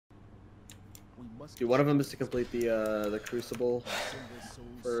Dude, one of them is to complete the crucible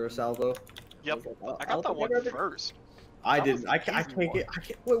for salvo. Yep, Like, I got that one first. I didn't. I can't get. I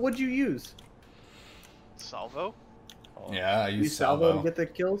can't. What'd you use? Salvo? Yeah, I You use salvo to get the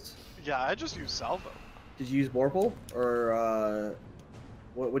kills. Yeah, I just use salvo. Did you use Morphle or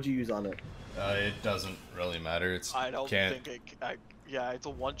what'd you use on it? It doesn't really matter. It's I don't think it. Yeah, it's a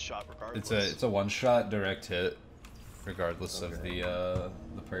one shot regardless. It's a one shot direct hit, regardless of the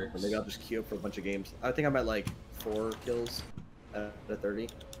perks. Maybe I'll just queue up for a bunch of games. I think I'm at like 4 kills out of 30.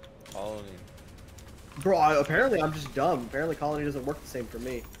 Colony. Bro, apparently I'm just dumb. Apparently colony doesn't work the same for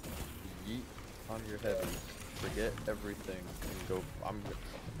me. Yeet on your heavy. Forget everything and go. I'm back.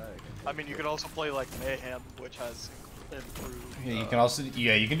 I mean, you could also play like Mayhem, which has improved. Yeah, you can also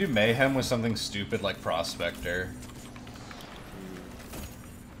you can do mayhem with something stupid like Prospector.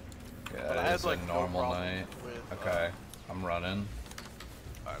 Yeah, But I had, it's like, a no normal problem night. with, Okay, I'm running.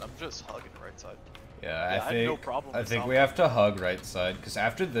 Alright, I'm just hugging right side. Yeah, I had no problem I with think we salvo. have to hug right side because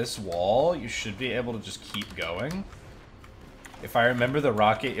after this wall, you should be able to just keep going. If I remember the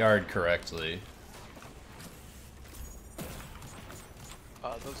rocket yard correctly.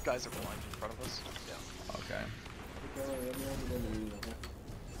 Those guys are blind in front of us. Yeah. Okay.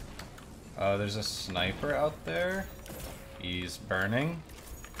 There's a sniper out there. He's burning.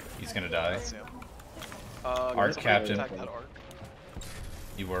 He's gonna die. That's him. Arc somebody captain. attack that arc.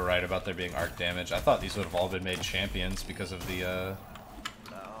 You were right about there being arc damage. I thought these would have all been made champions because of the No,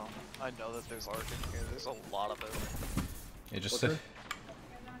 I know that there's arc in here. There's a lot of it. it just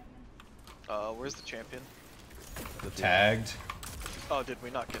Where's the champion? tagged. Oh, did we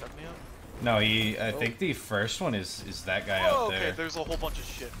not get him yet? No, I think the first one is that guy out okay, there. there's a whole bunch of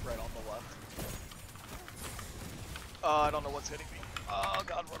shit right on the left. I don't know what's hitting me. Oh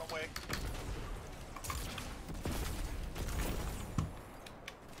god, run away.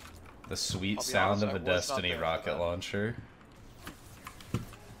 The sweet I'll be sound honest, of I a was not Destiny there for rocket that. launcher.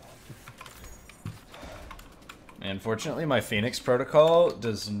 Unfortunately, my Phoenix protocol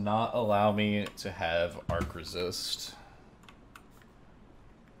does not allow me to have arc resist.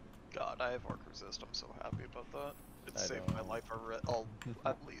 God, I have arc resist. I'm so happy about that. It I saved know. my life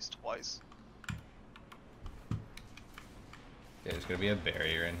at least twice. Yeah, there's gonna be a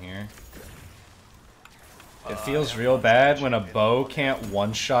barrier in here. It feels real bad when a bow can't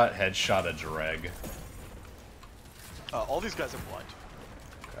one-shot headshot a dreg. All these guys are blind.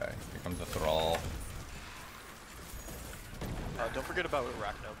 Okay, here comes the thrall. Don't forget about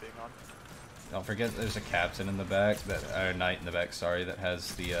Arachno being on. Don't forget there's a captain in the back, or knight in the back, sorry, that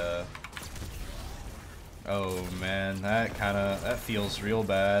has the, Oh man, that feels real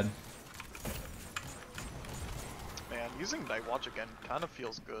bad. Man, using Night Watch again kind of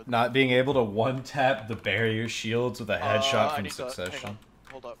feels good. Not being able to one-tap the barrier shields with a headshot from hang Succession. on.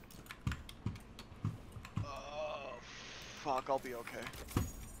 Hold up. Oh, fuck, I'll be okay.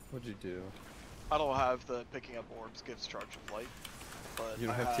 What'd you do? I don't have the picking up orbs gives charge of light, but You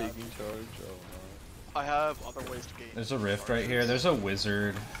don't have taking charge? Oh no. I have other ways to gain. There's a rift right charges. here, there's a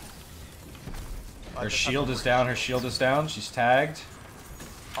wizard. I Her just shield have is to down, her reach. shield is down, she's tagged.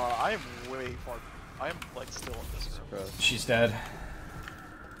 I am way far. I am like still in this room. Suppressed. She's dead.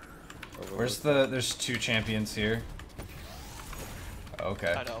 Over Where's with. there's 2 champions here.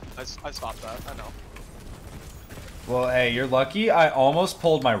 Okay. I know. I stopped that. I know. Well, hey, you're lucky. I almost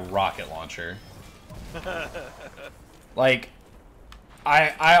pulled my rocket launcher. Like,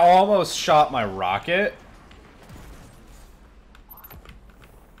 I almost shot my rocket.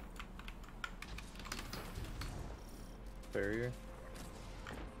 Barrier?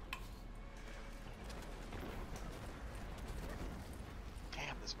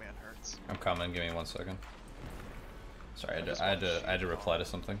 Damn, this man hurts. I'm coming. Give me 1 second. Sorry, I had to reply to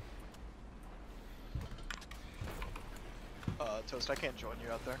something. Toast, I can't join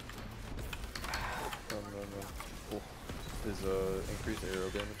you out there. No. Cool. Is increased arrow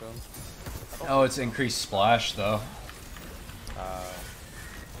damage on? Oh, it's increased splash though.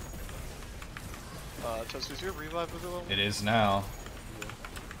 Toast, is your revive available? It is now.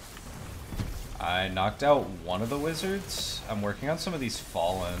 I knocked out one of the wizards. I'm working on some of these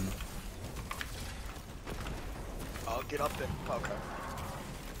fallen. I'll get up there. Okay.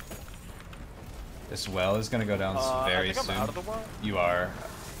 This well is gonna go down very I think soon. I'm out of the well. You are.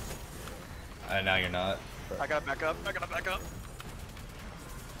 Now you're not. I gotta back up. I gotta back up.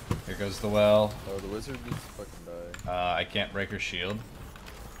 Here goes the well. Oh, the wizard needs to fucking die. I can't break her shield.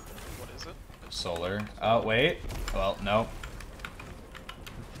 What is it? Solar. Oh, wait. Well, no.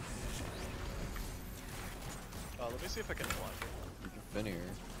 Let me see if I can blind her. You can fin here.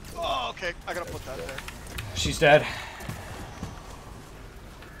 Oh, okay. I gotta put that there. She's dead.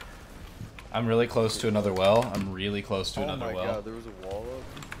 I'm really close to another well. I'm really close to another Oh my well. god, there was a wall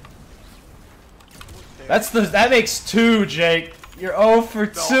up. That makes 2, Jake. You're 0 for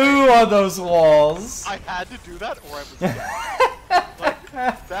 2 on those walls. I had to do that, or I was dead. Like,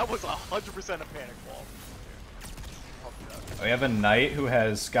 that was 100% a panic wall. I'll do that. We have a knight who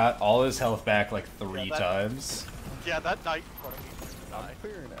has got all his health back like 3 Yeah, times. Yeah, that knight in front of me was I'm dying.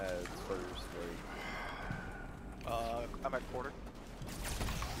 clearing ads first, like. I'm at quarter.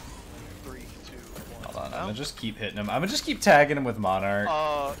 3, 2, 1. Hold on, now. I'm gonna just keep hitting him. I'm gonna just keep tagging him with Monarch.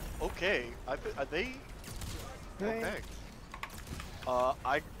 Okay. Are they? Okay.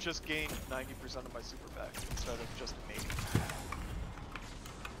 I just gained 90% of my super back instead of just maybe.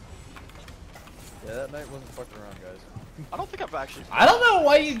 Yeah, that knight wasn't fucking around, guys. I don't think I've actually. I don't know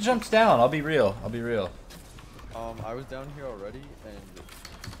why you jumped down. I'll be real. I'll be real. I was down here already, and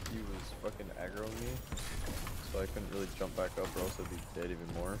he was fucking aggroing me, so I couldn't really jump back up, or else I'd be dead even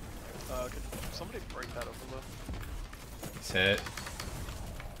more. Could somebody break that overload? He's hit.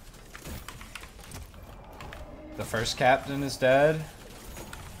 The first captain is dead.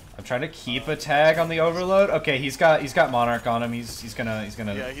 I'm trying to keep a tag on the overload. Okay, he's got Monarch on him. He's gonna.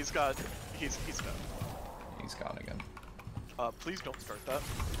 Yeah, he's done. He's gone again. Please don't start that.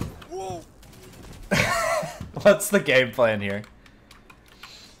 Whoa. What's the game plan here?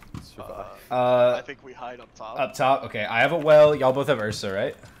 Survive. I think we hide up top. Up top. Okay, I have a well. Y'all both have Ursa,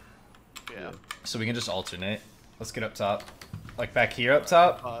 right? Yeah. So we can just alternate. Let's get up top. Like back here up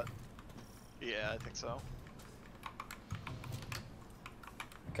top? Yeah, I think so.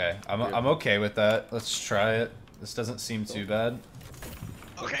 Okay, I'm okay with that. Let's try it. This doesn't seem too bad.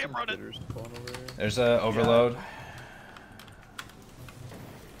 Okay, I'm running. There's a overload.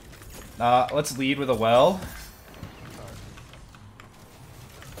 Let's lead with a well.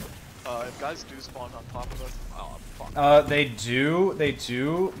 If guys do spawn on top of us, oh, I'm fucked. They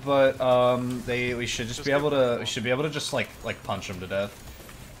do, but we should just be able to just like punch them to death.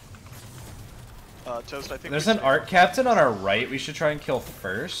 Toast, I think There's an art captain on our right. We should try and kill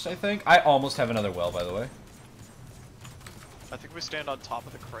first. I think. I almost have another well, by the way. I think we stand on top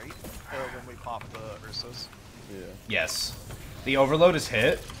of the crate when we pop the Ursas. Yeah. Yes. The overload is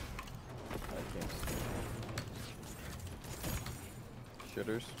hit. I can't see.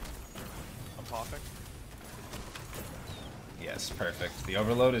 Shitters. I'm popping. Yes, perfect. The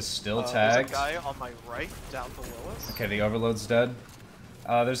overload is still tagged. There's a guy on my right, down below us. Okay, the overload's dead.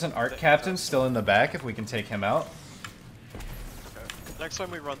 There's an art captain still in the back if we can take him out. Okay. Next time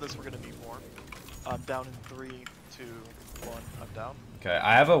we run this, we're gonna need more. I'm down in 3, 2, 1. I'm down. Okay,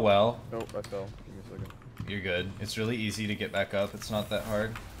 I have a well. Nope, I fell. Give me a second. You're good. It's really easy to get back up. It's not that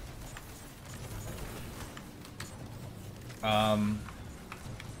hard.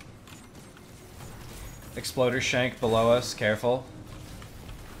 Exploder shank below us. Careful.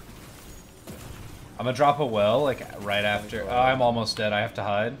 I'm gonna drop a well, like, right after. Oh, I'm almost dead. I have to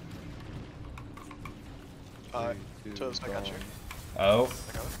hide. Toast, I got you. Oh.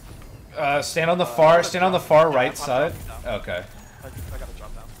 I got it. Stand on the far Yeah, right I'm side. dropping down. Okay. I gotta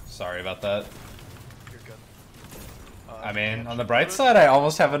drop down. Sorry about that. You're good. I mean, on the bright side, I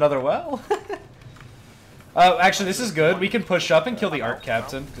almost have another well. Actually, this is good. We can push up and kill the art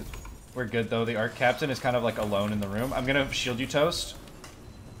captain. We're good, though. The art captain is kind of, like, alone in the room. I'm gonna shield you, Toast.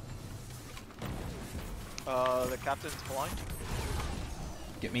 The captain's blind.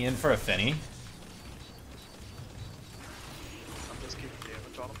 Get me in for a Finny. I'm just keeping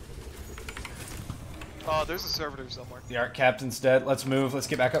damage on him. There's a servitor somewhere. The art captain's dead. Let's move. Let's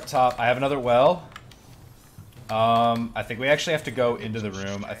get back up top. I have another well. I think we actually have to go into the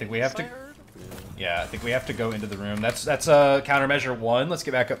room. I think we have to... Yeah, I think we have to go into the room. That's countermeasure 1. Let's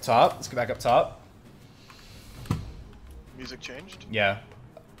get back up top. Let's get back up top. Music changed? Yeah.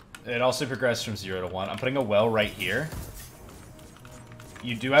 It also progressed from 0 to 1. I'm putting a well right here.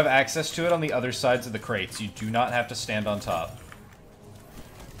 You do have access to it on the other sides of the crates. You do not have to stand on top.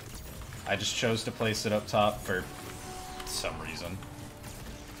 I just chose to place it up top for some reason.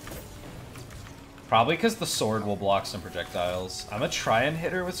 Probably because the sword will block some projectiles. I'm gonna try and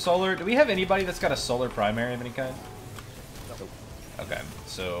hit her with solar. Do we have anybody that's got a solar primary of any kind? No. Okay,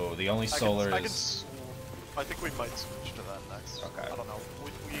 so the only solar is... I think we might switch to that next. Okay. I don't know.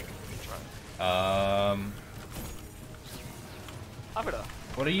 We can try. I'm gonna...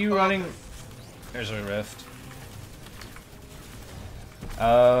 What are you running? There's a rift.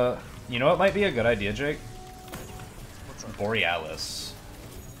 You know what might be a good idea, Jake? What's up? Borealis.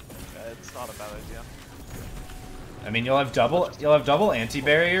 It's not a bad idea. I mean, you'll have double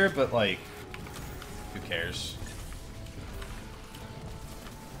anti-barrier, but like, who cares?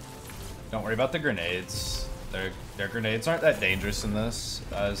 Don't worry about the grenades. Their grenades aren't that dangerous in this,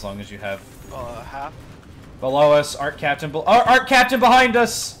 as long as you have... half. Below us, Art Captain behind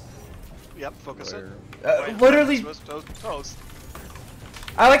us! Yep, focus it. Literally... Toast.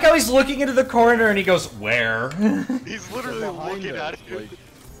 I like how he's looking into the corner and he goes, where? He's literally looking at you. Like,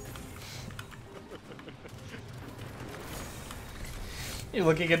 You're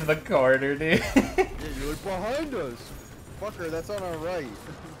looking into the corner, dude. yeah, you're like, behind us! Fucker, that's on our right.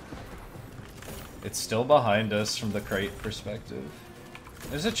 It's still behind us from the crate perspective.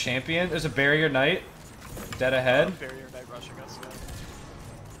 There's a champion. There's a barrier knight. Dead ahead. Barrier knight rushing us, yeah.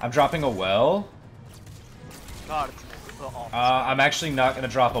 I'm dropping a well. God, it's the opposite. I'm actually not gonna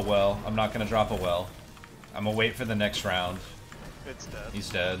drop a well. I'm not gonna drop a well. I'm gonna wait for the next round. It's dead. He's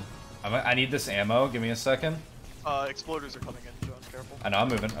dead. I need this ammo. Give me a second. Exploders are coming in, John. Careful. I know, I'm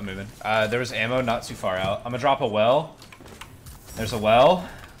moving. I'm moving. There was ammo not too far out. I'm gonna drop a well. There's a well.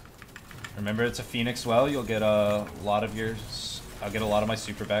 Remember, it's a Phoenix well. You'll get a lot of yours. I'll get a lot of my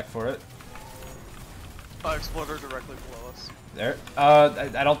super back for it. Exploder directly below us. There.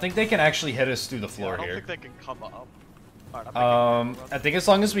 I don't think they can actually hit us through the floor I here. don't think they can come up. Alright, I think as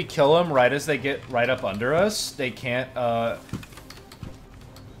long as we kill them right as they get right up under us, they can't, Ah!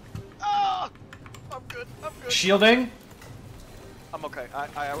 I'm good. Shielding. I'm okay.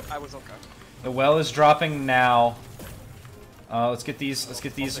 I was okay. The well is dropping now. Let's get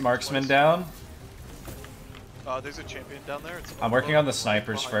these marksmen down. There's a champion down there. It's I'm working on the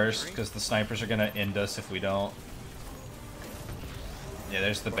snipers behind first, the tree. because the snipers are gonna end us if we don't. Yeah,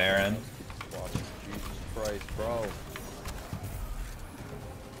 there's the Baron. Jesus Christ, bro.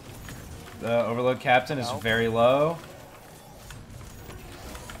 The Overload Captain is very low.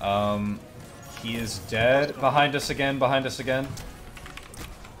 He is dead. Behind us again, behind us again.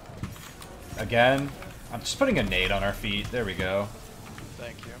 Again. I'm just putting a nade on our feet. There we go.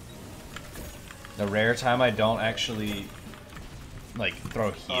 Thank you. The rare time I don't actually, like,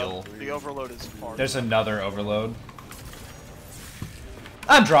 throw heal. The overload is far. There's another overload.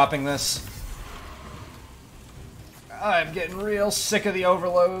 I'm dropping this. I'm getting real sick of the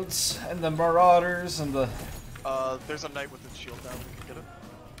overloads and the marauders and the... There's a knight with his shield down. We can get it.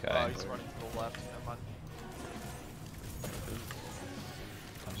 Okay. He's running to the left. Never mind.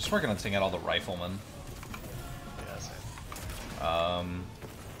 I'm just working on taking out all the riflemen. Yeah, same.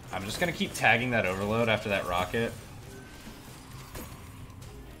 I'm just gonna keep tagging that overload after that rocket.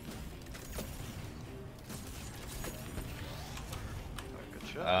 Good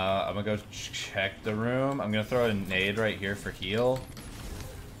shot. I'm gonna go check the room. I'm gonna throw a nade right here for heal.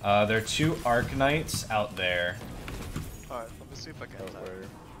 There are 2 Arc Knights out there. Alright, let me see if I can. Oh, where?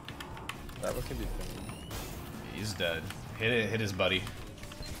 That was gonna be fun. He's dead. Hit his buddy.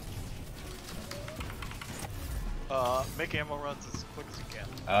 Make ammo runs as quick as you can.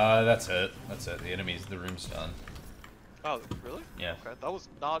 That's it. That's it. The room's done. Oh, really? Yeah. Okay, that was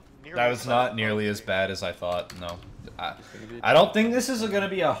not nearly. That was not nearly as bad as I thought. No. I don't think this is gonna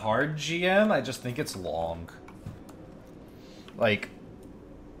be a hard GM. I just think it's long. Like,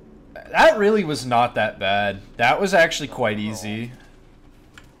 that really was not that bad. That was actually quite easy.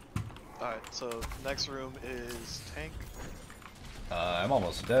 Alright, so next room is tank. I'm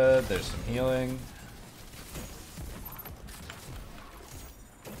almost dead. There's some healing.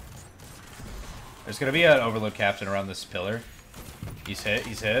 There's gonna be an Overload Captain around this pillar. He's hit,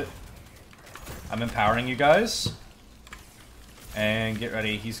 he's hit. I'm empowering you guys. And get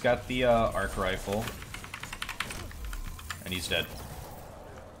ready, he's got the arc rifle. And he's dead.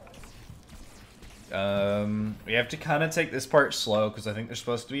 We have to kind of take this part slow, because I think there's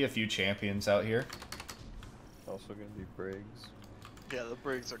supposed to be a few champions out here. Also gonna be Briggs. Yeah, the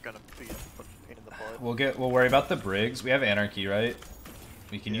Briggs are gonna be a pain in the butt. We'll worry about the Briggs. We have Anarchy, right?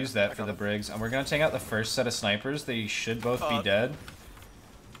 We can Yeah, use that I for got the it. Briggs. And we're gonna take out the first set of snipers. They should both be dead.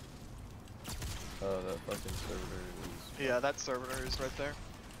 That fucking servitor is... Yeah, that servitor is right there.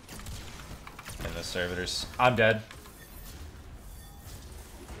 And the servitors. I'm dead.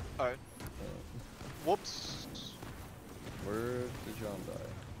 Alright. Whoops. Where did John die?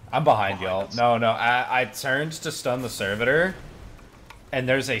 I'm behind Behind y'all. us. No, I turned to stun the servitor. And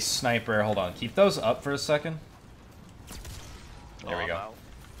there's a sniper. Hold on. Keep those up for a second. There we Oh, go. wow.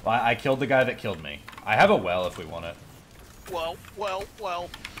 Well, I killed the guy that killed me. I have a well if we want it. Well.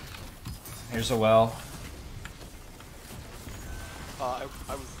 Here's a well. I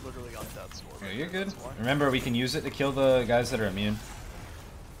was literally on death's door. Yeah, you're good. That's why. Remember, we can use it to kill the guys that are immune.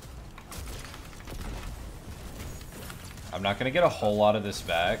 I'm not gonna get a whole lot of this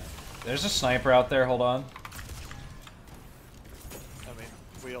back. There's a sniper out there, hold on. I mean,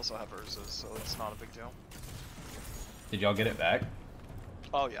 we also have Ursus, so it's not a big deal. Did y'all get it back?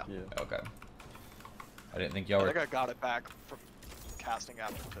 Oh, yeah. Yeah. Okay. I didn't think y'all I were. think I got it back from casting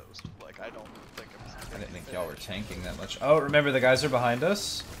after toast. Like, I don't think it was. I didn't think y'all were tanking that much. Oh, remember the guys are behind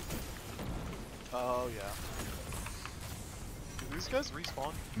us? Oh, yeah. Do these guys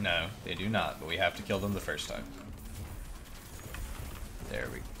respawn? No, they do not, but we have to kill them the first time. There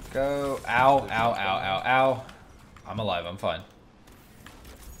we go. Ow, ow, ow, ow, ow. I'm alive, I'm fine.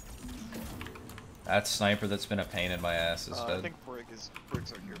 That sniper that's been a pain in my ass is dead. I think Briggs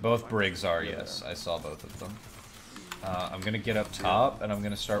are here. Both Briggs are, yes. I saw both of them. I'm gonna get up top, and I'm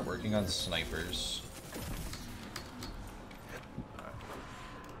gonna start working on snipers.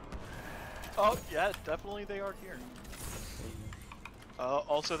 Oh, yeah, definitely they are here.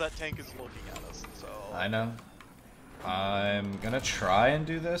 Also, that tank is looking at us, so... I know. I'm gonna try and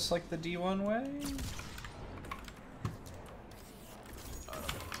do this like the D1 way. I'm gonna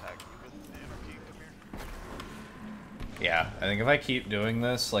attack you with Anarchy. Come here. Yeah, I think if I keep doing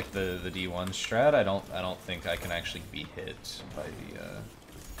this like the D1 strat, I don't think I can actually be hit by the.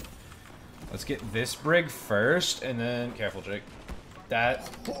 Let's get this brig first, and then careful, Jake. That.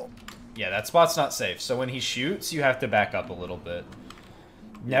 Yeah, that spot's not safe. So when he shoots, you have to back up a little bit.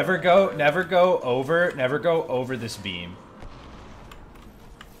 Never go over this beam.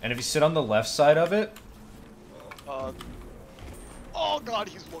 And if you sit on the left side of it. Oh god,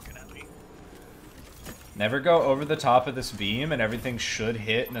 he's looking at me. Never go over the top of this beam, and everything should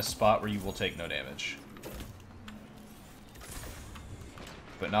hit in a spot where you will take no damage.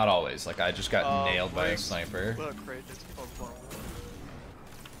 But not always. Like, I just got nailed by a sniper.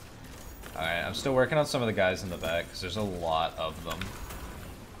 Alright, I'm still working on some of the guys in the back, because there's a lot of them.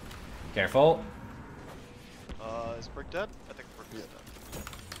 Careful. Is Brick dead? I think Brick is dead.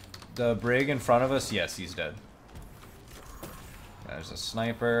 The brig in front of us, yes, he's dead. There's a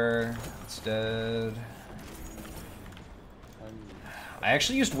sniper. It's dead. I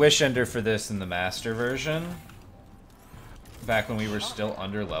actually used Wish Ender for this in the master version. Back when we were still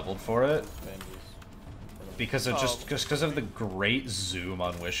under-leveled for it. Because of just because of the great zoom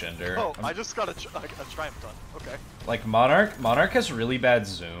on Wish Ender. Oh, I just got a triumph done. Okay. Like Monarch has really bad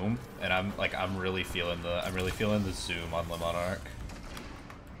zoom, and I'm really feeling the zoom on the Monarch.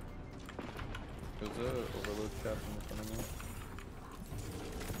 There's a overload trap in front of me.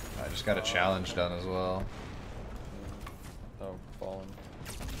 I just got a challenge done as well. Oh, fallen.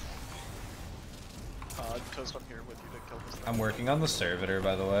 Toast, I'm here with you to kill this thing. I'm working on the servitor,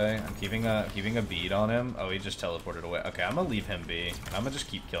 by the way. I'm keeping a bead on him. Oh, he just teleported away. Okay, I'm gonna leave him be. I'm gonna just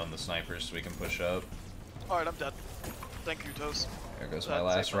keep killing the snipers so we can push up. Alright, I'm dead. Thank you, Toast. There goes my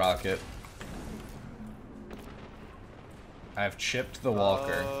last rocket. I've chipped the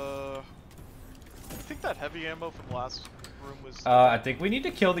walker. I think that heavy ammo from last room was... I think we need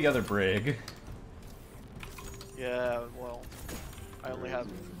to kill the other brig. Yeah, well... I only have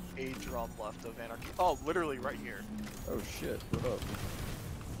a drum left of Anarchy. Oh, literally right here. Oh shit, what up?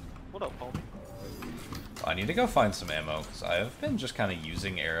 What up, homie? I need to go find some ammo, because I have been just kind of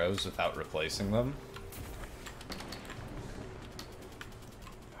using arrows without replacing them.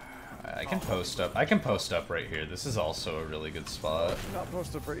 I can post up. I can post up right here. This is also a really good spot. Not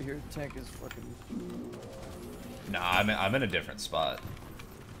post up right here. The tank is fucking... Nah, I'm in a different spot.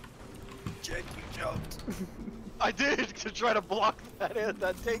 Jake, you jumped. I did to try to block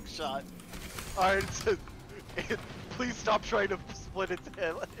that tank shot. Alright, so, please stop trying to split its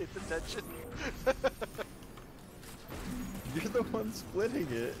attention. You're the one splitting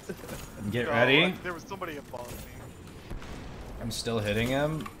it. Get ready. There was somebody above me. I'm still hitting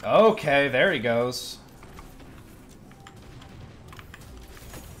him. Okay, there he goes.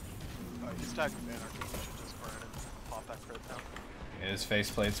 Alright, he's tagged with Anarchy. We should just burn and pop that crit down. His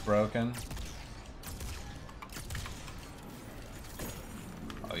faceplate's broken.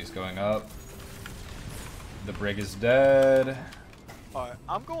 Oh, he's going up. The brig is dead. Alright,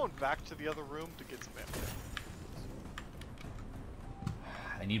 I'm going back to the other room to get some ammo.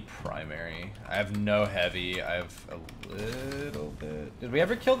 I need primary. I have no heavy. I have a little bit. Did we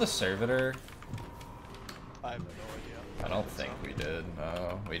ever kill the servitor? I have no idea. I don't think we did.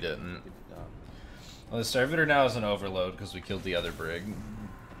 No, we didn't. Well, the servitor now is an overload because we killed the other brig.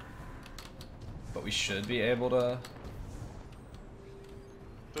 But we should be able to...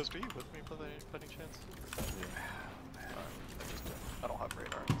 Toast, are you with me by any chance? Yeah. I don't have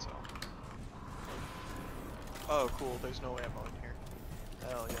radar, so... Oh, cool. There's no ammo in here.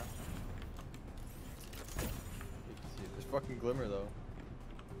 Hell yeah. There's fucking glimmer though.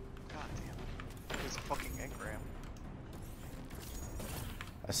 God damn. There's a fucking engram.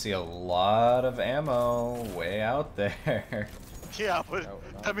 I see a lot of ammo way out there. Yeah, but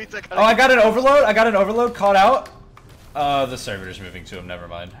that means I gotta... Oh, I got an overload! I got an overload caught out! The servitor's moving to him, never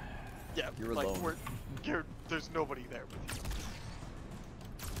mind. Yeah, You're like, alone. There's nobody there with you.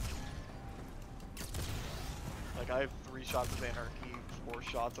 Like, I have 3 shots of anarchy, 4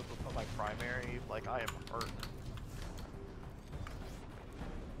 shots of my primary. Like, I am hurt.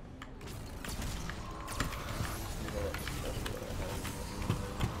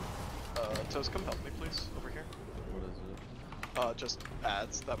 Toast, come help me, please, over here. What is it? Just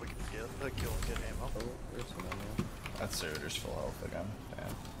ads that we can kill and get ammo. Oh, there's some ammo. That Servitor's full health again.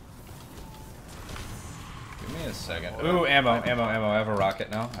 Damn. Give me a second. Ooh, ammo. I have a rocket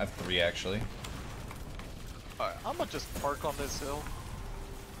now. I have 3 actually. Alright, I'm gonna just park on this hill.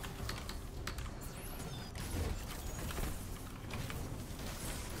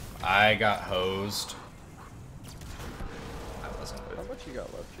 I got hosed. That wasn't good. How much you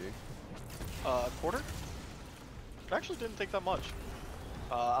got left, Jake? Quarter? Actually didn't take that much.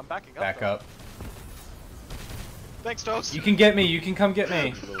 I'm backing up. Back up. Thanks, Toast. You can get me. You can come get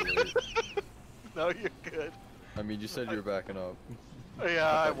me. A little late. No, you're good. I mean, you said you were backing up. Yeah,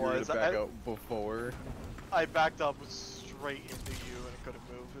 I thought you were was. gonna back up before. I backed up straight into you and it couldn't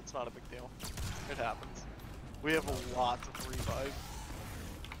move. It's not a big deal. It happens. We have a lot to revive.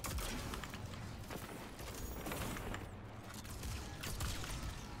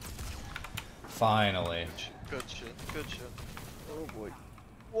 Finally. Good shit. Good shit. Oh boy.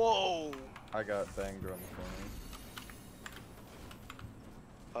 Whoa! I got banged around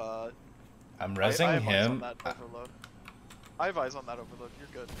the corner. I'm I rezzing have eyes on him. that overload. I have eyes on that overload. You're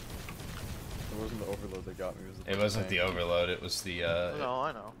good. It wasn't the overload that got me. It wasn't the overload. It was the. No,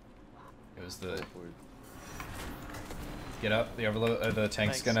 I know. It was the. Oh, boy. Get up. The overload. The tank's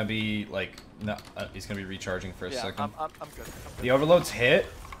Thanks. gonna be like. No, he's gonna be recharging for a Yeah, second. I'm good. The overload's hit.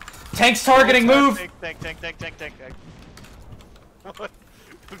 Tank's targeting. Move. Tank. What?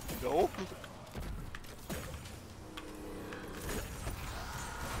 No.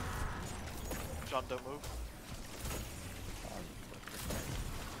 John, don't move.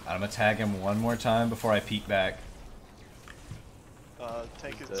 I'm gonna tag him one more time before I peek back.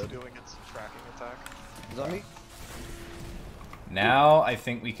 Tank is Dead. doing its tracking attack. Is that me? Now I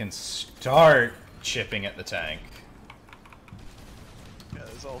think we can start chipping at the tank. Yeah,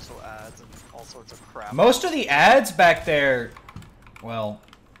 there's also ads and all sorts of crap. Most of the ads back there, well,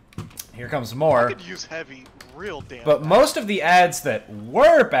 here comes I more. could use heavy, real damn. But bad. most of the ads that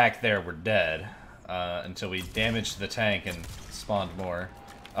were back there were dead until we damaged the tank and spawned more.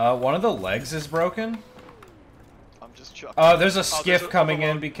 One of the legs is broken. I'm just chucking. There's a skiff coming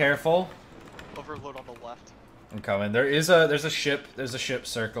in. Be careful. Overload on the left. I'm coming. There's a ship. There's a ship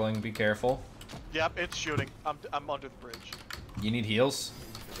circling. Be careful. Yep, it's shooting. I'm under the bridge. You need heals.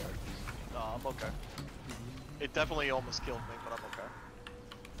 No, I'm okay. It definitely almost killed me, but I'm okay.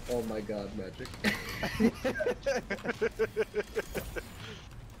 Oh my god, magic.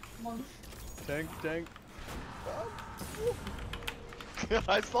 Tank.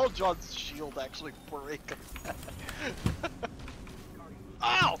 I saw John's shield actually break.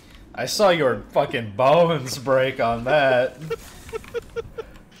 Ow! I saw your fucking bones break on that.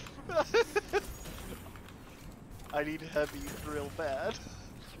 I need heavy real bad.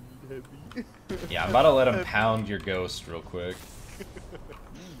 Heavy. Yeah, I'm about to let him pound your ghost real quick.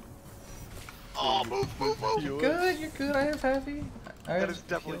 Oh, move! You're good. I have heavy. That is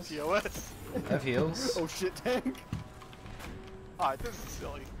definitely heals. TOS. I have heals. Oh shit, tank. Alright, this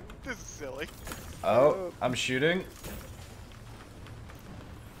is silly. Oh, I'm shooting.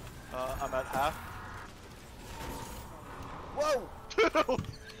 I'm at half. Whoa!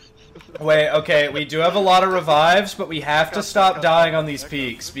 Wait, okay, we do have a lot of revives, but we have to stop dying on these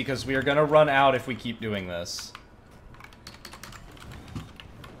peaks because we are gonna run out if we keep doing this.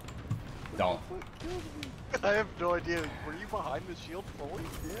 Don't. I have no idea. Were you behind the shield fully?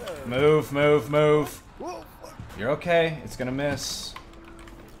 Yeah. Move. Whoa! You're okay. It's gonna miss.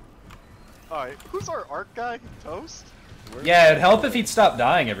 Alright, who's our arc guy? Toast? Yeah, it'd help if he'd stop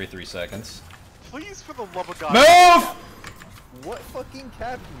dying every 3 seconds. Please, for the love of God. Move! What fucking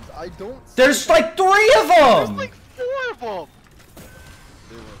captains? I don't. There's like 3 of There's them! like 4 of them!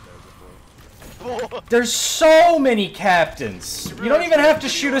 They weren't there before. There's so many captains. You don't even have to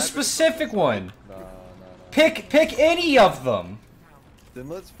shoot a specific one. Nah. Pick any of them. Then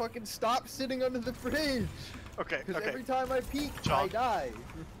let's fucking stop sitting under the fridge. Okay, Because okay. every time I peek, I John. die.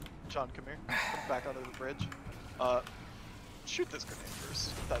 John, come here. Come back onto the bridge. Shoot this grenade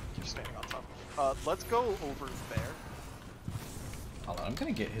first that you're standing on top of. Let's go over there. Hold on, I'm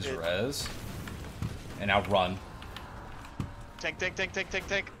gonna get his res. And now run. Tank.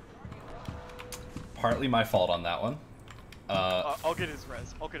 Partly my fault on that one. I'll get his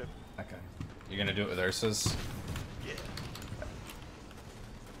res. I'll get it. Okay. You're gonna do it with Ursa's? Yeah.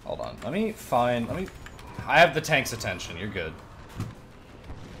 Hold on. Let me I have the tank's attention. You're good.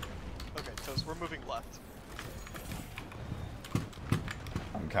 Okay, Toast, we're moving left.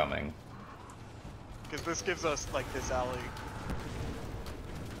 I'm coming. Because this gives us, like, this alley.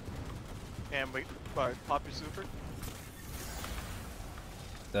 And we... Alright, pop your super.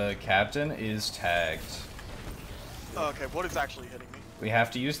 The captain is tagged. Okay, what is actually hitting me? We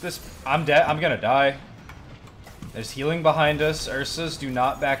have to use this. I'm dead. I'm gonna die. There's healing behind us. Ursas, do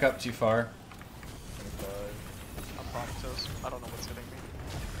not back up too far. I'm popping Toast. I don't know what's hitting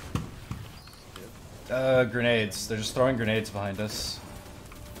me. Grenades. They're just throwing grenades behind us.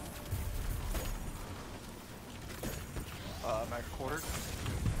 I'm at quarter.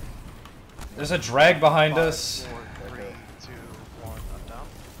 There's a drag behind 5, us. 4, 3, 2, 1, I'm down.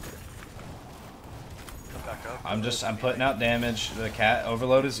 Come back up. I'm putting out damage. The cat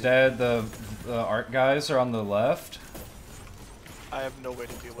overload is dead. The art guys are on the left. I have no way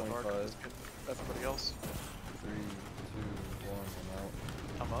to deal with Arc. 25. Everybody else. 3, 2, 1,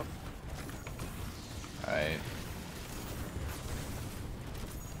 I'm out. I'm up. Alright.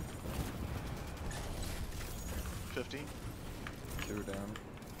 $50. 2 down.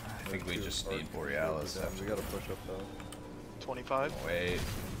 I think we just need Borealis. Down. We gotta push up though. 25. Wait.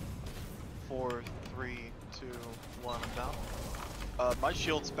 4, 3, 2, 1, I'm down. My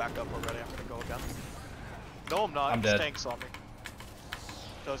shield's back up already. I'm gonna go again. No, I'm not. I'm dead. Tanks on me.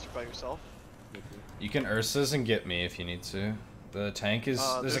 Toast, you by yourself. You can Ursas and get me if you need to. The tank is...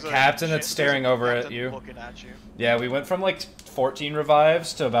 there's a a captain that's staring over at captain you. Looking at you. Yeah, we went from like 14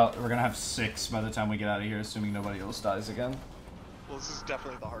 revives to about... We're gonna have 6 by the time we get out of here, assuming nobody else dies again. Well, this is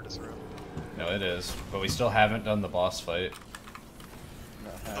definitely the hardest room. No, it is. But we still haven't done the boss fight.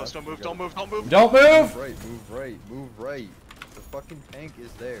 Toast, don't move, don't move, don't move! Don't move! Move right, move right, move right. The fucking tank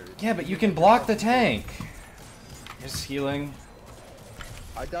is there. Yeah, but you can block the tank. Here's healing.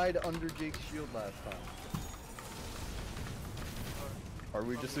 I died under Jake's shield last time. Are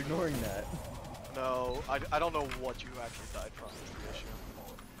we just ignoring that? No, I don't know what you actually died from is the issue.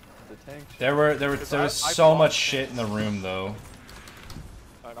 The tank. There was so much shit in the room though.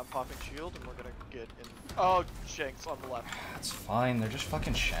 Alright, I'm popping shield and we're gonna get in. Oh, Shanks on the left. That's fine, they're just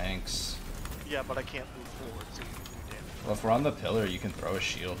fucking shanks. Yeah, but I can't move forward, so you can do damage. Well, if we're on the pillar, you can throw a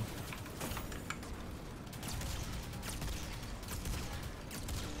shield.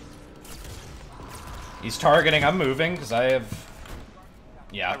 He's targeting, I'm moving, because I have...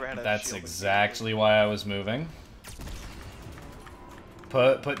 I Yeah, ran out of that's shield exactly why I was moving.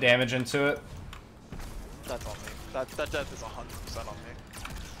 Put damage into it. That's on me. That death is 100% on me.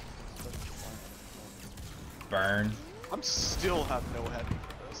 Burn. I'm still have no heavy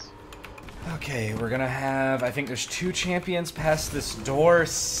for this. Okay, we're gonna have... I think there's 2 champions past this door.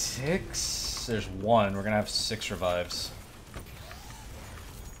 6? There's 1. We're gonna have 6 revives.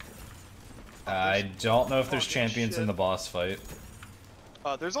 I don't know if there's champions in the boss fight.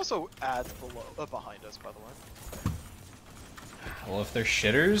 There's also ads below, behind us, by the way. Well, if they're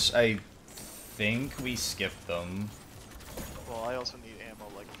shitters, I think we skip them. Well, I also need ammo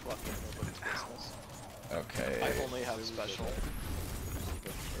like fucking nobody's business. Okay. I only have special.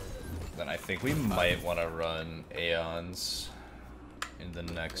 Then I think we might want to run Aeons in the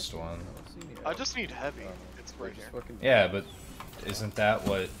next one. I just need heavy. It's right here. Yeah, but isn't that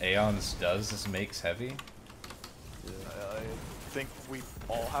what Aeons does, is makes heavy? I think we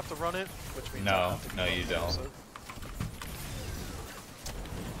all have to run it, which means I No, have to no do you the don't.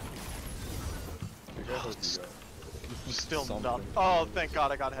 episode. Still not. Oh, thank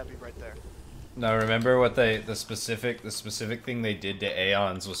God I got heavy right there. No, remember what the specific thing they did to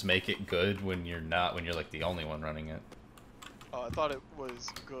Aeons was make it good when you're like the only one running it. Oh, I thought it was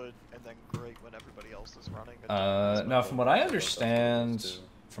good and then great when everybody else is running it. No, from what I understand,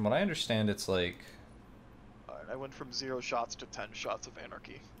 it's like... Alright, I went from 0 shots to 10 shots of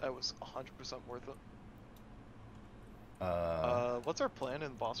anarchy. That was 100% worth it. What's our plan in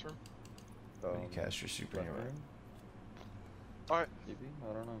the boss room? When you cast your superhero. Alright, Maybe?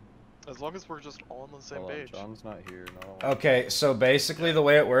 I don't know. as long as we're just all on the same Hold on, page. John's not here. No. Okay, so basically the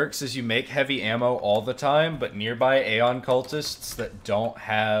way it works is you make heavy ammo all the time, but nearby Aeon cultists that don't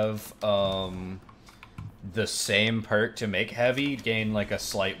have the same perk to make heavy gain like a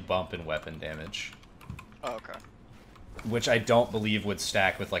slight bump in weapon damage. Oh, okay. Which I don't believe would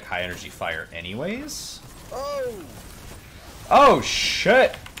stack with like high energy fire anyways. Oh! Oh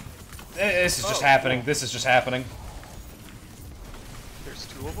shit! This is just happening. Cool. This is just happening. There's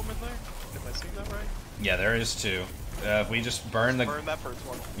 2 of them in there? Am I seeing that right? Yeah, there is 2. If we just burn the... Burn that first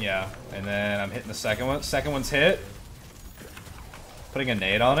one. Yeah, and then I'm hitting the second one. Second one's hit. Putting a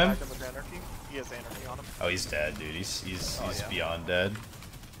nade on him. Attack him with anarchy. He has anarchy on him. Oh, he's dead, dude. He's yeah. beyond dead.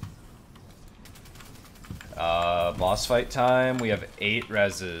 Boss fight time. We have 8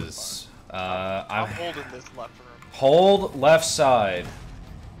 reses. I'm holding this left room. Hold left side.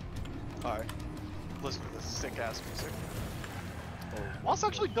 Alright. Listen to this sick ass music. Boss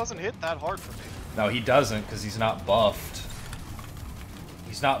actually doesn't hit that hard for me. No, he doesn't, because he's not buffed.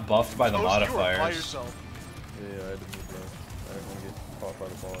 He's not buffed by the Toast, you are by modifiers. yourself. Yeah, I had to move that. I didn't want to get caught by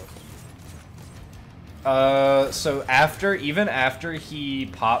the boss. So even after he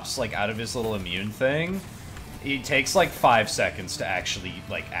pops, like, out of his little immune thing, it takes, like, 5 seconds to actually,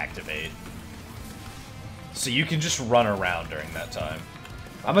 like, activate. So you can just run around during that time.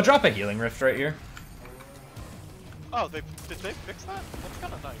 I'm gonna drop a healing rift right here. Oh, did they fix that? That's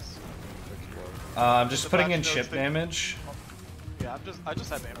kind of nice. I'm just The putting in patch chip notes damage. Yeah, I just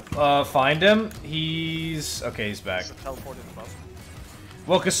have ammo. Find him. He's back. Just teleported above.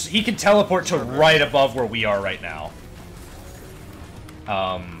 Well, because he can teleport to right above where we are right now.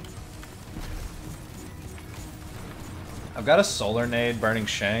 I've got a solar nade burning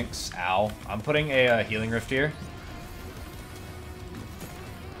shanks. Ow. I'm putting a healing rift here.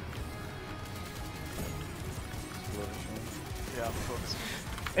 Yeah, I'm focusing.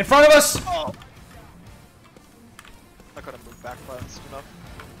 In front of us! Oh! I couldn't move back fast enough.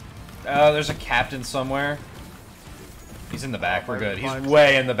 There's a captain somewhere. He's in the back. We're good. He's Vibes.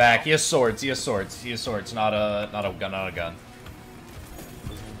 way in the back. He has swords. He has swords. He has swords. Not a gun. Not a gun.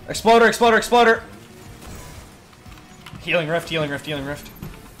 Exploder! Exploder! Exploder! Healing rift. Healing rift. Healing rift.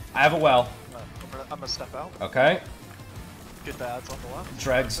 I have a well. I'm gonna step out. Okay. Get the ads on the left.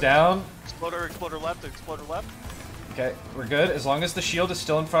 Dregs down. Exploder, exploder left, exploder left. Okay, we're good. As long as the shield is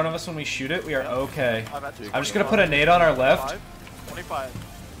still in front of us when we shoot it, we are okay. I'm just gonna 25. put a nade on our left.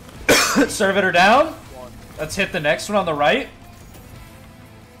 25. Servitor down. 1. Let's hit the next one on the right.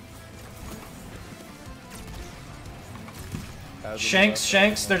 Shanks,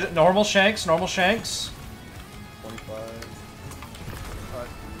 Shanks. There's normal Shanks, normal Shanks. 25. Alright.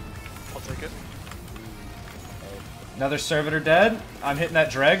 I'll take it. Another servitor dead. I'm hitting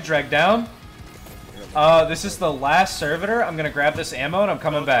that drag down. This is the last servitor. I'm gonna grab this ammo and I'm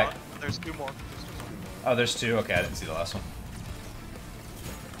coming back. There's 2 more. Oh, there's 2. Okay, I didn't see the last one.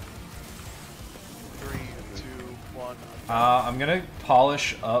 3, 2, 1. I'm gonna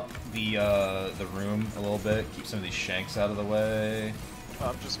polish up the room a little bit. Keep some of these Shanks out of the way.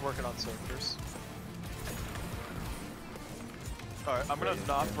 I'm just working on servitors. Alright, I'm gonna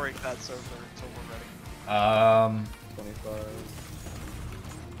not break that server until we're ready. 25.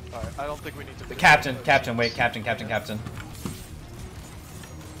 Alright, I don't think we need to. The captain, wait, captain.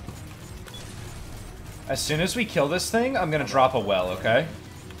 As soon as we kill this thing, I'm gonna drop a well, okay?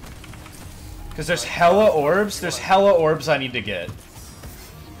 Because there's hella orbs. There's hella orbs I need to get.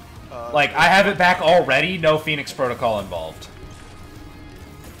 Like, I have it back already. No Phoenix Protocol involved.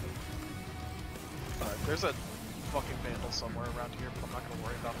 Alright, there's a fucking vandal somewhere around here, but I'm not gonna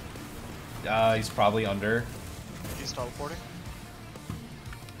worry about him. He's probably under. He's teleporting.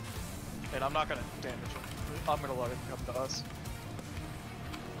 And I'm not gonna damage him. I'm gonna let him come to us.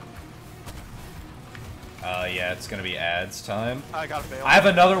 Yeah, it's gonna be ads time. I got a bail. I have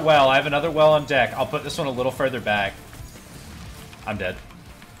another well. On deck. I'll put this one a little further back. I'm dead.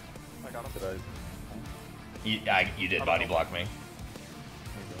 I got him. You did body block me.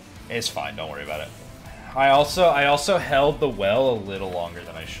 It's fine. Don't worry about it. I also held the well a little longer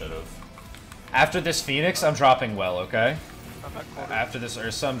than I should have. After this Phoenix, I'm dropping well. Okay. I'm at quarter. After this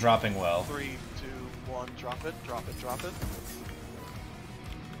Ursa, I'm dropping well. 3, 2, 1. Drop it. Drop it. Drop it.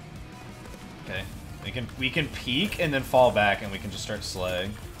 Okay. We can peek and then fall back, and we can just start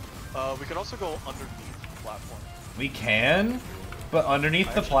slaying. We could also go underneath the platform. We can, but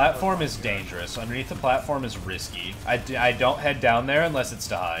underneath the platform is dangerous. Underneath the platform is risky. I don't head down there unless it's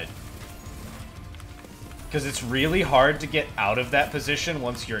to hide. Because it's really hard to get out of that position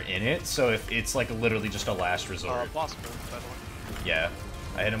once you're in it, so if it's like literally just a last resort. Boss move, by the way. Yeah.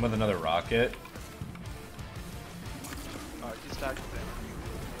 I hit him with another rocket. Alright, he's tagged with him.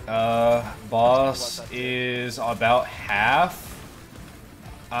 Boss is about half.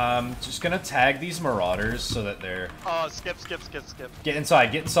 I'm just gonna tag these marauders so that they're... Skip. Get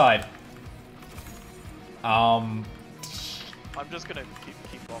inside, get inside. I'm just gonna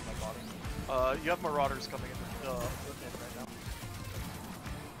keep on my body. You have marauders coming in right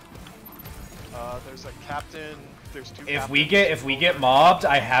now. There's a captain, there's 2 If captains. we get mobbed,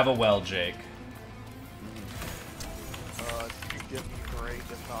 I have a well, Jake. If you give me great,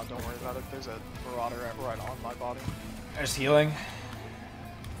 if not, don't worry about it. There's a marauder right on my body. There's healing.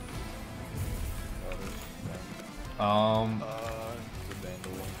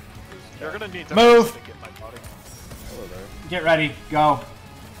 You're gonna need to move. to get my body. Hello there. Get ready, go.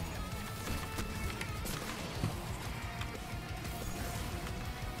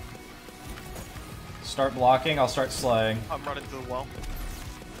 Start blocking, I'll start slaying. I'm running to the well.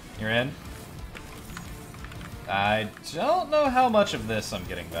 You're in? I don't know how much of this I'm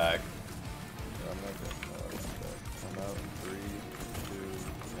getting back. Yeah, I'm not getting a lot of that. I'm out in 3,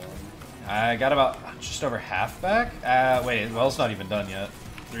 2, 1. I got about just over half back. Wait, well's not even done yet.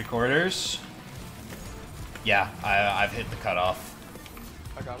 3/4. Yeah, I've hit the cutoff.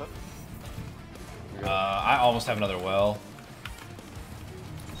 I got it. I almost have another well.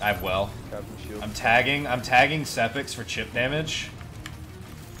 I have well. Captain Shield. I'm tagging Sepix for chip damage.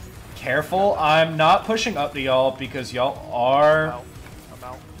 Careful, I'm not pushing up to y'all because y'all are I'm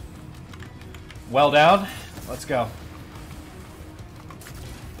out. well down. Let's go.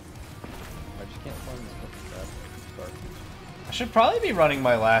 I just can't find this fucking start. I should probably be running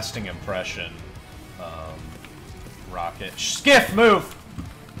my lasting impression. Rocket. Skiff, move!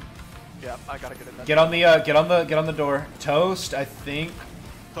 Yeah, I gotta get in there. Get on the door. Toast, I think.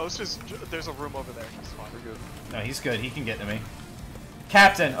 Toast is. There's a room over there. He's fine. We're good. No, he's good. He can get to me.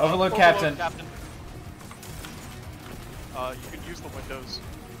 Captain, overload Captain. Captain. You can use the windows.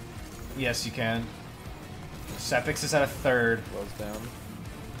 Yes, you can. Sepix is at a 3rd. Well's down.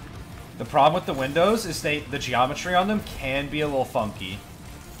 The problem with the windows is the geometry on them can be a little funky.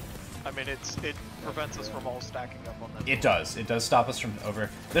 I mean, it prevents us from all stacking up on them. It does. It does stop us from over.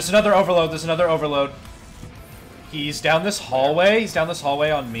 There's another overload. There's another overload. He's down this hallway. He's down this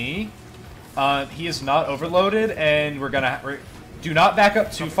hallway on me. He is not overloaded, and do not back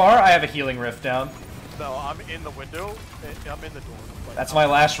up too far. I have a healing rift down. No, I'm in the window. I'm in the door. Like, That's my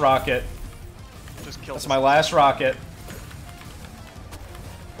last rocket. Just kill. That's my last rocket.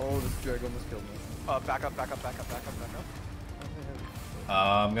 Oh, this drag almost killed me. Back up.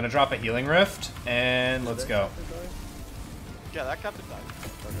 I'm gonna drop a healing rift, and let's go. Yeah, that captain died.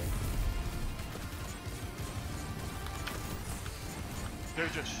 Okay. They're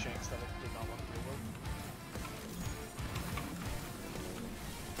just shanks that I did not want to deal with.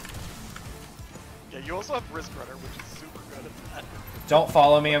 Yeah, you also have Risk Runner, which is super good at that. Don't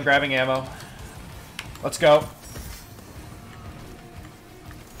follow me. I'm grabbing ammo. Let's go. Do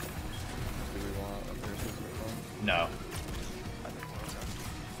we want a piercing weapon? No.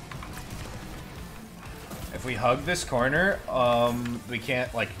 If we hug this corner, we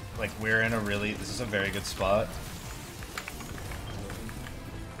can't, like we're in a really, this is a very good spot.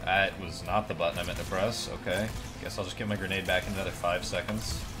 That was not the button I meant to press, okay. Guess I'll just get my grenade back in another 5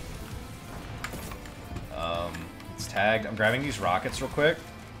 seconds. It's tagged. I'm grabbing these rockets real quick.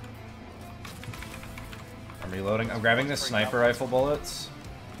 I'm reloading. I'm grabbing the sniper rifle bullets.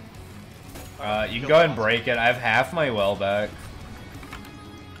 You can go ahead and break it. I have half my well back.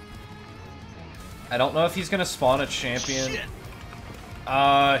 I don't know if he's gonna spawn a champion. Shit.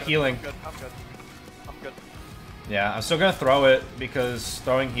 Healing. I'm good. Yeah, I'm still gonna throw it because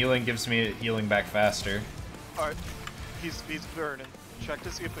throwing healing gives me healing back faster. Alright. He's burning. Check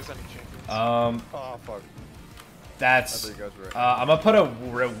to see if there's any champions. Oh, fuck. That's. I thought you guys were right. I'm gonna put a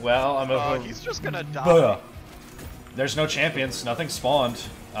well. I'm gonna. He's just gonna die. Buh. There's no champions. Nothing spawned.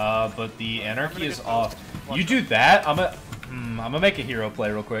 But the anarchy is off. You do that. I'm gonna make a hero play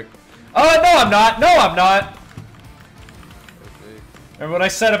real quick. Oh, no, I'm not. No, I'm not. Okay. Remember what I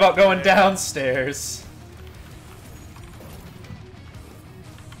said about going downstairs.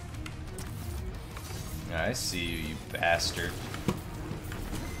 I see you, you bastard.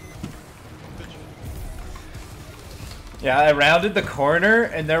 Yeah, I rounded the corner,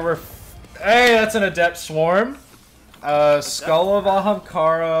 and there were... Hey, that's an Adept Swarm. Skull of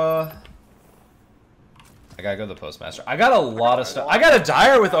Ahamkara... I gotta go to the Postmaster. I got a lot of stuff. I got a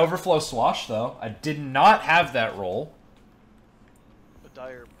Dire with Overflow Swash, though. I did not have that roll. A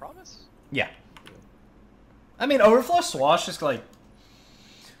Dire Promise? Yeah. I mean, Overflow Swash is like...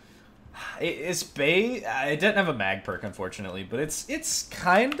 It's it didn't have a mag perk, unfortunately, but it's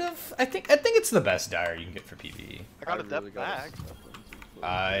kind of... I think it's the best Dire you can get for PvE. I got a Depth Mag.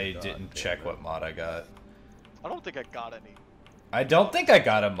 I didn't check what mod I got. I don't think I got any. I don't think I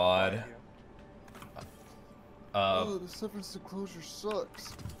got a mod. Oh, the Severance Enclosure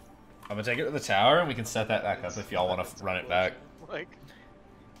sucks. I'm gonna take it to the tower, and we can set that back up if y'all want to run it back. Like,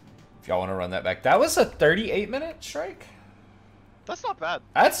 if y'all want to run that back. That was a 38-minute strike? that's not bad.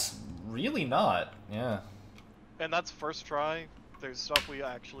 That's really not, yeah. And that's first try. There's stuff we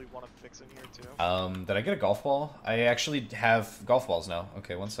actually want to fix in here, too. Did I get a golf ball? I actually have golf balls now.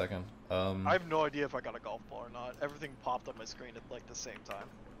 Okay, 1 second. I have no idea if I got a golf ball or not. Everything popped on my screen at, like, the same time.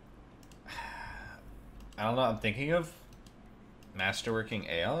 I don't know, I'm thinking of masterworking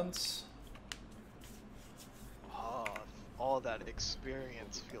Aeons. Oh, all that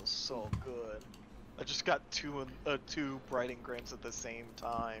experience feels so good. I just got two Bright Engrams at the same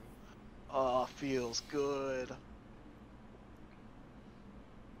time. Oh, feels good.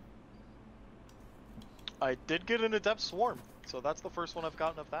 I did get an Adept Swarm, so that's the first one I've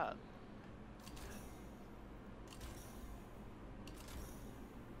gotten of that.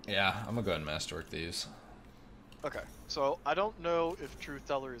 Yeah, I'm gonna go ahead and masterwork these. Okay, so I don't know if Truth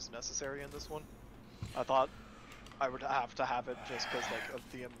Teller is necessary in this one. I thought I would have to have it just because like of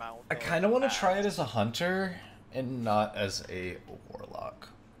the amount. I kind of want to try it as a hunter and not as a warlock.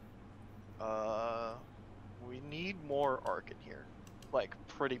 We need more arc in here, like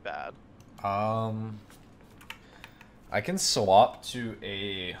pretty bad. I can swap to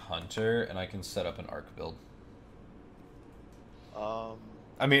a hunter and I can set up an arc build. I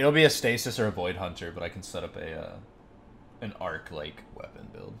mean, it'll be a stasis or a void hunter, but I can set up a an arc like weapon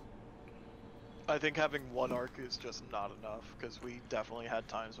build. I think having one arc is just not enough because we definitely had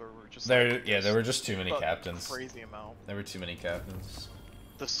times where we were just there were just too many captains. Crazy amount. There were too many captains.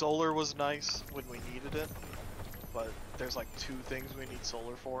 The solar was nice when we needed it, but there's like 2 things we need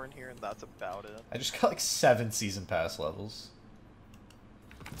solar for in here, and that's about it. I just got like 7 season pass levels.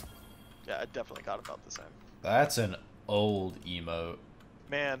 Yeah, I definitely got about the same. That's an old emote.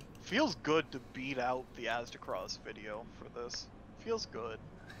 Man, feels good to beat out the Asdacross video for this. Feels good.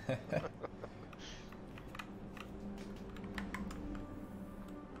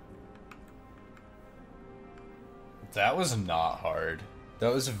 That was not hard.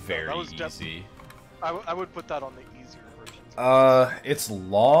 That was very that was easy. I would put that on the easier versions. It's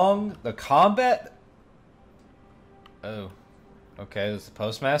long. The combat... Oh. Okay, is the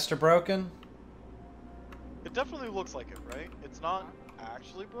postmaster broken? It definitely looks like it, right? It's not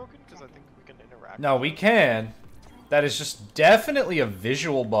actually broken because I think we can interact. No, we can. That is just definitely a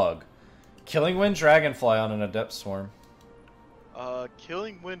visual bug. Killing Wind Dragonfly on an Adept Swarm.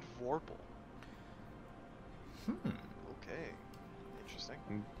 Killing Wind Vorpal. Okay.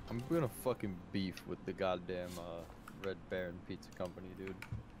 Interesting. I'm gonna fucking beef with the goddamn Red Baron Pizza Company, dude.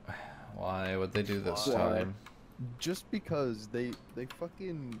 Why would they do this Why? time? Just because they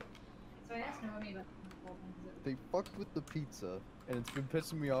fucking So I asked Naomi about they fucked with the pizza, and it's been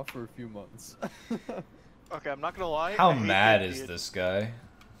pissing me off for a few months. Okay, I'm not gonna lie. How I hate mad that is the- this guy?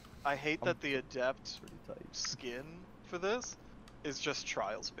 I hate that the Adept Pretty tight. skin for this is just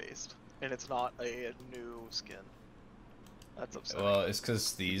trials based, and it's not a new skin. That's upsetting. Well, it's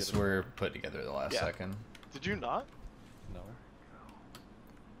because these were put together at the last Yeah. second. Did you not? No.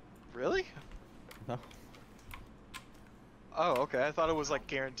 Really? No. Oh, okay. I thought it was like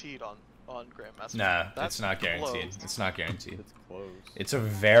guaranteed on Grandmaster. Nah, That's it's not guaranteed. close. It's not guaranteed. It's close. It's a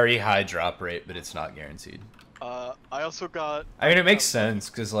very high drop rate, but it's not guaranteed. I also got. I mean, it makes sense,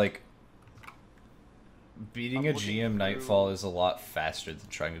 because, like, beating I'm a looking GM through- Nightfall is a lot faster than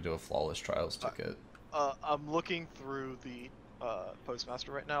trying to do a flawless trials ticket. I'm looking through the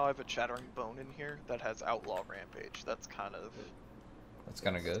Postmaster right now. I have a Chattering Bone in here that has Outlaw Rampage. That's kind of. That's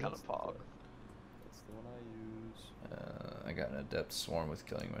kind of good. Kind of pog. That's the one I use. I got an Adept Swarm with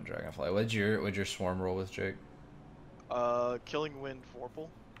Killing Wind Dragonfly. What'd your Swarm roll with, Jake? Killing Wind Vorpal.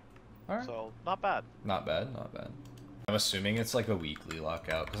 Alright. So not bad. Not bad, not bad. I'm assuming it's like a weekly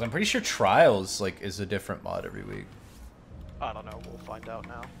lockout, because I'm pretty sure Trials like is a different mod every week. I don't know. We'll find out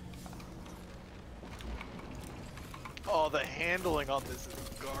now. Oh, the handling on this is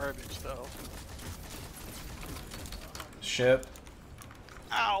garbage, though. Ship.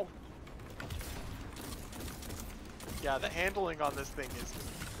 Ow! Yeah, the handling on this thing is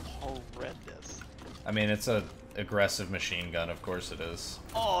horrendous. I mean, it's a aggressive machine gun, of course it is.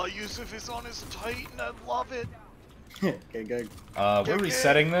 Oh, Yusuf is on his Titan. I love it. Okay, good. We're Okay.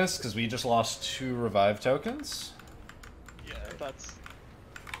 resetting this because we just lost 2 revive tokens. Yeah, that's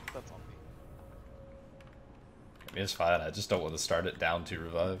on me. I mean, it's fine. I just don't want to start it down 2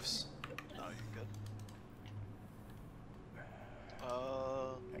 revives. No, you're good.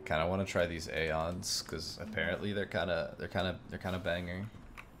 I kind of want to try these Aeons because apparently they're kind of banger.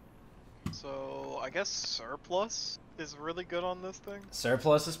 So I guess Surplus is really good on this thing.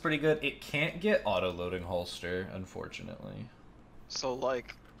 Surplus is pretty good. It can't get auto-loading holster, unfortunately. So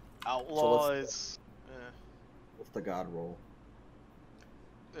like, Outlaw let's- is. What's the god roll?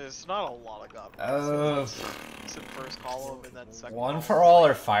 There's not a lot of god rolls. It's in first column and then second. One column. for all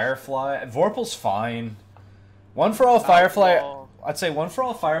or Firefly. Vorpal's fine. One for all Firefly. Outlaw. I'd say one for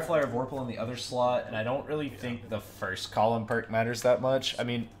all Firefly or Vorpal in the other slot, and I don't really think the first column perk matters that much. I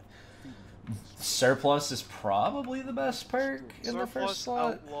mean, Surplus is probably the best perk in the Surplus, first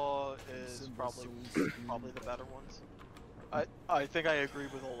slot. Outlaw is probably the better ones. I think I agree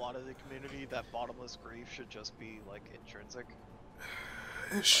with a lot of the community that Bottomless Grief should just be like intrinsic.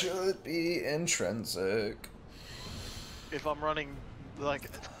 It should be intrinsic. If I'm running like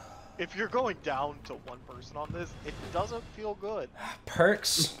if you're going down to one person on this, it doesn't feel good.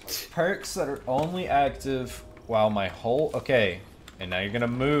 Perks that are only active while my whole... Okay, and now you're gonna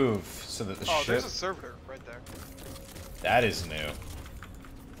move so that the Oh, ship... there's a servitor right there. That is new.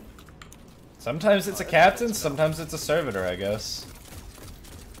 Sometimes it's a captain, sometimes it's a servitor, I guess.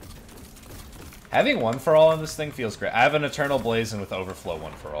 Having one for all on this thing feels great. I have an Eternal Blazon with Overflow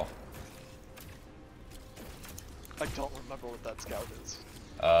one for all. I don't remember what that scout is.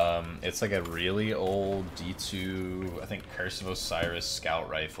 It's like a really old D2, I think Curse of Osiris scout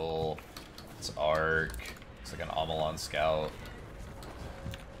rifle. It's arc. It's like an Amalon scout.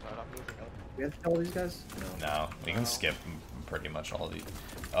 Alright, I'm moving up. We have to kill all these guys? No, we can skip pretty much all of these.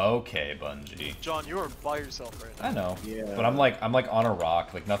 Okay, Bungie. John, you are by yourself right now. I know. Yeah. But I'm like on a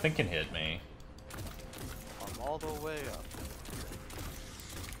rock. Like nothing can hit me. I'm all the way up.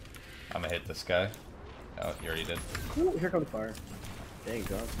 I'm gonna hit this guy. Oh, you already did. Ooh, here comes fire. Dang,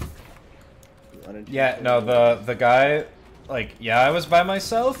 John. Yeah, no, the guy, like, yeah, I was by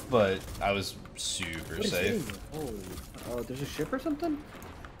myself, but I was super What is safe. it? Oh, there's a ship or something?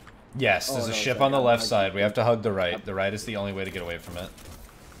 Yes, there's a ship on the left side. We have to hug the right. The right is the only way to get away from it.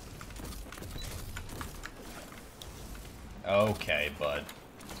 Okay, bud.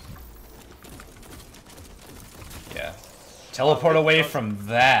 Yeah. Teleport away from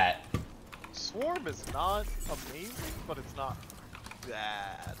that. Swarm is not amazing, but it's not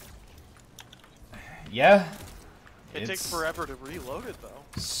bad. Yeah. It takes forever to reload it, though.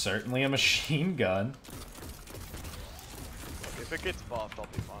 Certainly a machine gun. Look, if it gets buffed, I'll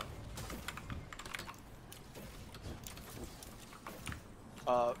be fine.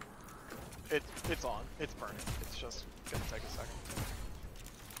 It's on. It's burning. It's just gonna take a second.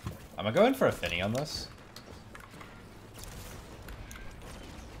 I'm gonna go in for a Finny on this.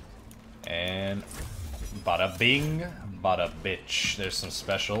 And bada bing, bada bitch. There's some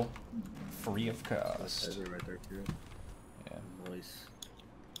special, free of cost. Right there too. Yeah. Nice.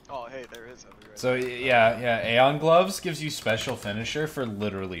 Oh, hey, there is heavy right So there. yeah, Aeon Gloves gives you special finisher for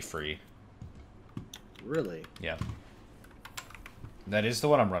literally free. Really? Yeah. That is the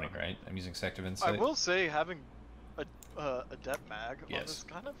one I'm running, right? I'm using Sective Insight. I will say having a Adept Mag on Yes. this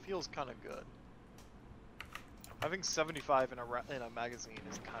kind of feels kind of good. Having 75 in a magazine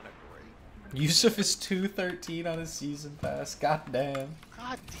is kind of great. Yusuf is 213 on his season pass. God damn.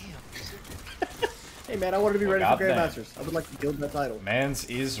 God damn. Hey man, I wanted to be Well, ready for goddamn. Grandmasters. I would like to build that title. Mans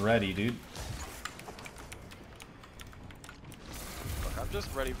is ready, dude. Look, I'm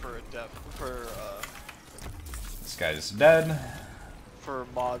just ready for This guy's dead. for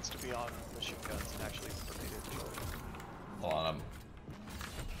mods to be on machine guns and actually for me to enjoy it. Hold on,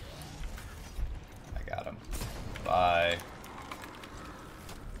 I got him. Bye.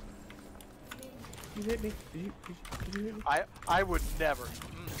 You hit me. Did you hit me? I would never.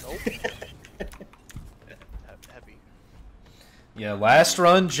 Nope. Heavy. Yeah, last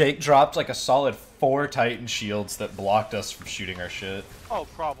run, Jake dropped like a solid 4 Titan shields that blocked us from shooting our shit. Oh,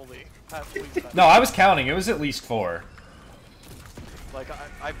 probably. At least that. No, I was counting. It was at least 4. Like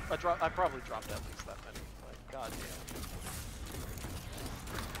I probably dropped at least that many. Like goddamn.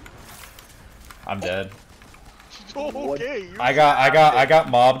 I'm dead. Okay. I got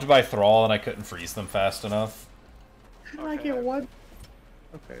mobbed by Thrall and I couldn't freeze them fast enough. How did I get one?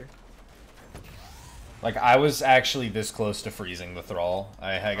 Okay. Like I was actually this close to freezing the Thrall.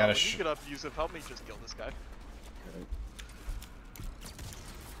 I got when a you get up, Yusuf, help me just kill this guy.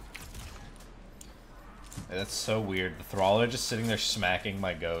 That's so weird. The Thrall are just sitting there smacking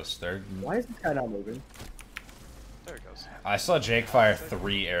my ghost. They're. Why is this guy not moving? There it goes. I saw Jake fire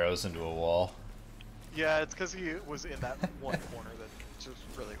 3 arrows into a wall. Yeah, it's because he was in that one corner that's just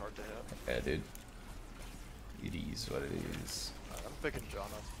really hard to hit. Yeah, dude. It is what it is. Alright, I'm picking John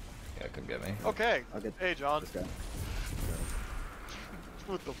up. Yeah, come get me. Okay. I'll get Hey, John. this guy.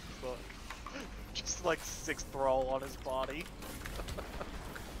 What the fuck? Just like 6 Thrall on his body.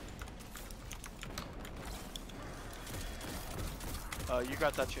 You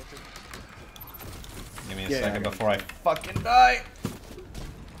got that chanted. Give me a Yeah, second I got before I fucking die.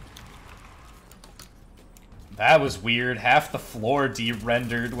 That was weird. Half the floor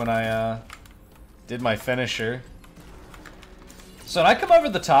de-rendered when I did my finisher. So when I come over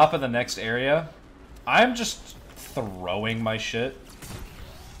the top of the next area, I'm just throwing my shit.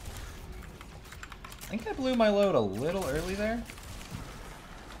 I think I blew my load a little early there.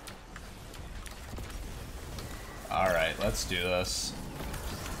 Alright, let's do this.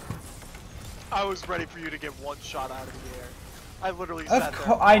 I was ready for you to get one shot out of the air. I literally sat Of there.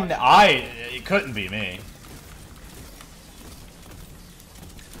 course, and watched it couldn't be me.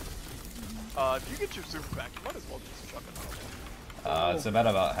 If you get your super back, you might as well just chuck it out. It's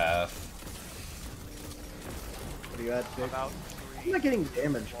about half. What are you at, Jake? I'm out. I'm not getting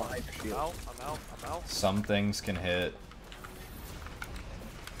damage behind the I'm shield. out. I'm out. Some things can hit.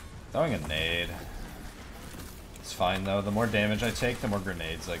 Throwing a nade. It's fine though. The more damage I take, the more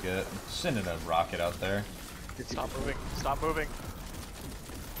grenades I get. Sending a rocket out there. Stop moving. Stop moving.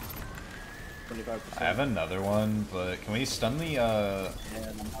 25%. I have another one, but can we stun the And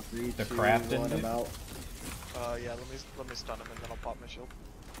I'm not 3, the 2, Crafton 1, I'm dude? out. Yeah, let me stun him and then I'll pop my shield.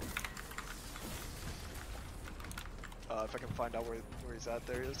 If I can find out where he's at,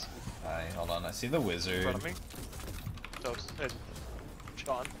 there he is. Alright, hold on. I see the In wizard. front of me. So,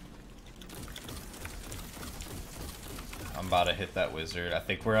 Sean. I'm about to hit that wizard. I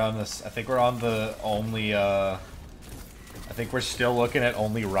think we're on this. I think we're on the only. I think we're still looking at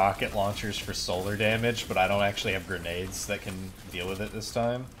only rocket launchers for solar damage, but I don't actually have grenades that can deal with it this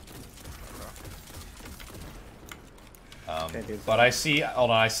time. But I see. Hold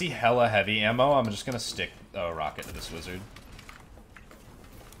on. I see hella heavy ammo. I'm just gonna stick a rocket to this wizard.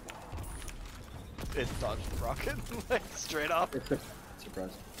 It dodged the rocket, like straight up.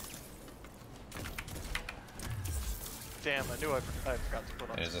 Surprise. Damn, I knew I forgot to put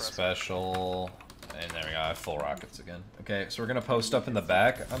on There's a suppressor. special, and there we go. I have full rockets again. Okay, so we're gonna post up in the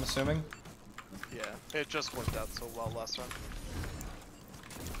back. I'm assuming. Yeah, it just worked out so well last time.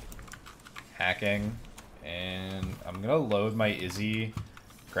 Hacking, and I'm gonna load my Izzy,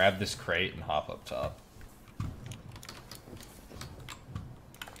 grab this crate, and hop up top.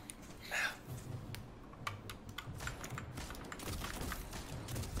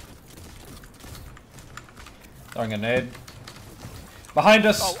 Throwing a nade. Behind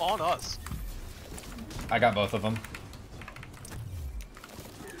us! Oh, on us. I got both of them.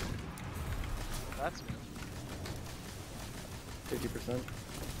 That's me. 50%.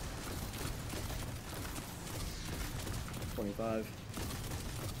 25.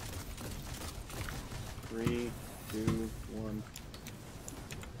 3, 2, 1.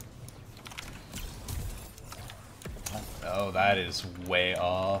 Oh, that is way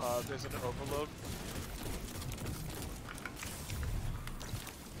off. There's an overload.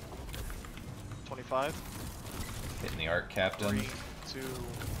 Hitting the art captain. 3, 2,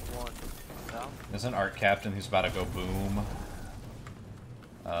 1. Down. There's an art captain who's about to go boom.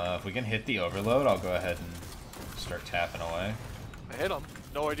 If we can hit the overload, I'll go ahead and start tapping away. I hit him.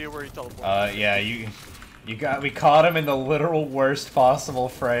 No idea where he teleported. Yeah, we caught him in the literal worst possible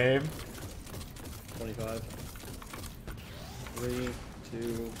frame. 25. 3,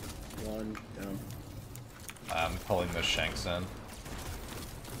 2, 1, down. I'm pulling those shanks in.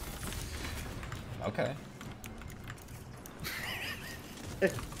 Okay.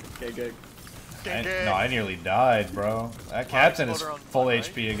 Okay, good. No, I nearly died, bro. That captain is exploder on full my right.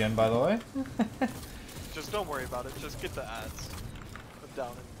 HP again, by the way. Just don't worry about it. Just get the ads. I'm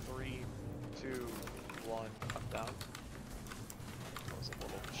down in 3, 2, 1. I'm down. I was a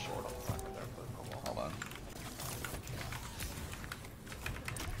little short on the timer there, but oh well. Hold on.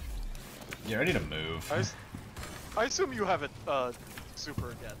 You ready to move? I assume you have it super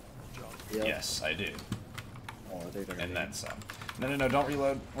again, John. Yep. Yes, I do. Oh, they're gonna And be- then some. No, don't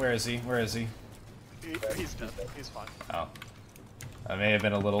reload. Where is he? Where is he? He's dead. He's fine. Oh. I may have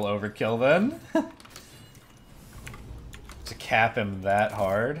been a little overkill then. To cap him that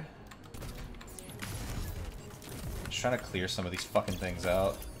hard. Just trying to clear some of these fucking things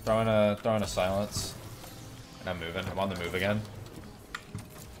out. Throwing a silence. And I'm moving. I'm on the move again.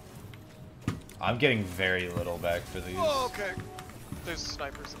 I'm getting very little back for these. Oh, okay. There's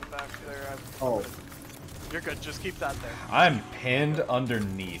snipers in the back there. Oh, You're good. Just keep that there. I'm pinned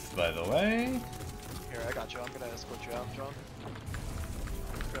underneath, by the way. Here, I got you. I'm gonna escort you out, John.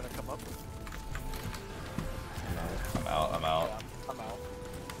 You're gonna come up. I'm out. I'm out. Yeah, I'm out.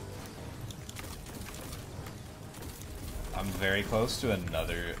 I'm very close to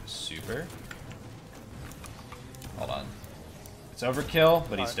another super. Hold on. It's overkill,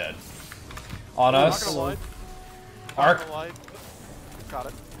 but he's dead. On Not us. gonna lie. Arc. Not gonna lie. Got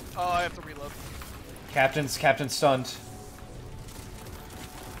it. Oh, I have to reload. Captain stunned.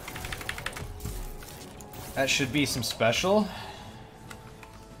 That should be some special.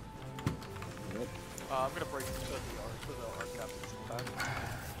 I'm gonna break the arc captain's back.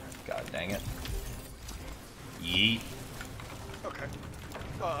 God dang it. Yeet. Okay.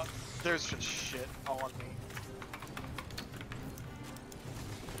 There's just shit on me.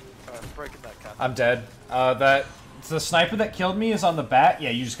 I'm breaking that captain. I'm dead. The sniper that killed me is on the back.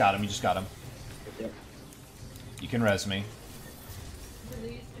 Yeah, you just got him. You just got him. yep. You can res me.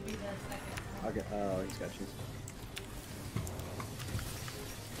 There used to be the second. Okay. Oh, he's got you.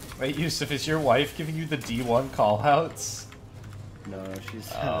 Wait, Yusuf, is your wife giving you the D1 callouts? No,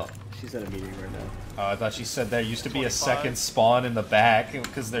 Oh. she's at a meeting right now. Oh, I thought she said there used to be a 25. second spawn in the back,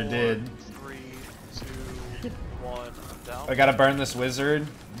 because there 4, did. 3, 2, 1. I'm down. I gotta burn this wizard.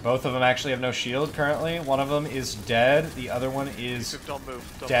 Both of them actually have no shield currently. One of them is dead. The other one is Yusuf, don't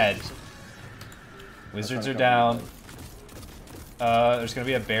move. Don't dead. Move, Yusuf. Wizards are That's down. not There's gonna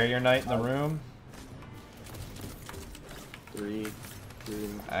be a barrier knight in the room. 3,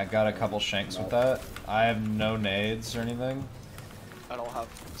 2. I got a couple shanks with that. I have no nades or anything. I don't have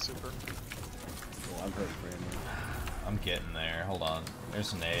super. Well, I'm hurt for him. I'm getting there. Hold on.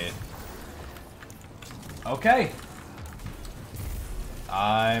 There's a nade. Okay.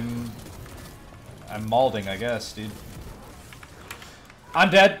 I'm maulding, I guess, dude. I'm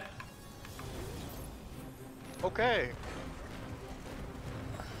dead. Okay.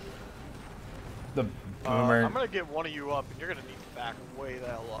 The boomer. I'm gonna get one of you up, and you're gonna need to back way the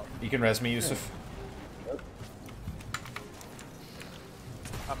hell up. You can res me, Yusuf.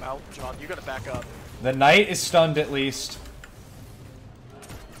 I'm out, John. You gotta back up. The knight is stunned at least.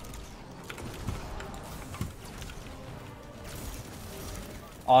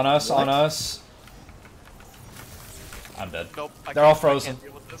 On us, on us. I'm dead. Nope. They're all I frozen. can't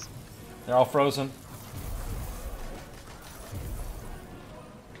deal with this. They're all frozen.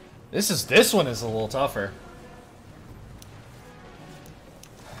 This one is a little tougher.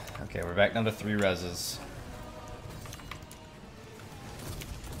 Okay, we're back down to 3 reses.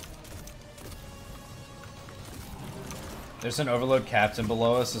 There's an overload captain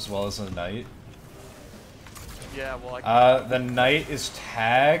below us as well as a knight. Yeah, well, I can. The knight is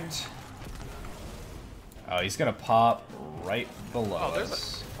tagged. Oh, he's gonna pop right below Oh, there's a.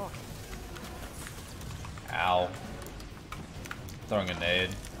 us. Fuck. Ow. Throwing a nade.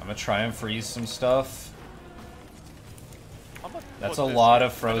 I'm gonna try and freeze some stuff. I'm gonna That's put a this lot here.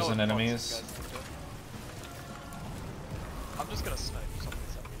 of I know frozen it fucks enemies. these guys into it. I'm just gonna snipe some of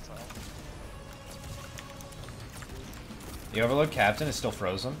these enemies out. The overload captain is still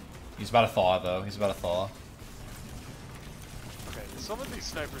frozen. He's about to thaw though. He's about to thaw. Okay, some of these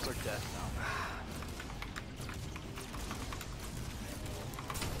snipers are dead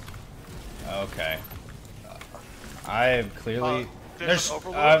now. Okay. I clearly there's an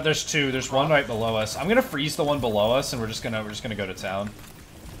overload? there's 2. There's one right below us. I'm gonna freeze the one below us, and we're just gonna go to town.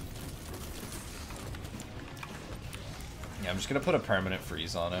 Yeah, I'm just gonna put a permanent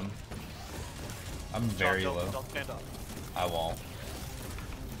freeze on him. I'm very John, low. Don't stand up. I won't.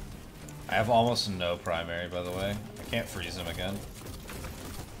 I have almost no primary, by the way. I can't freeze him again.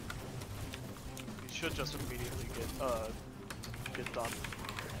 You should just immediately get done.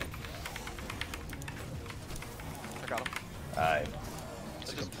 I got him. I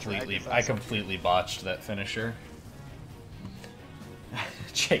just dragged his ass I up. completely botched that finisher.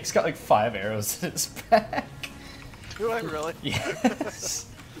 Jake's got like 5 arrows in his back. Do I really? Yes.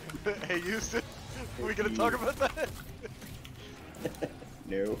 Hey, Houston, are we gonna talk about that?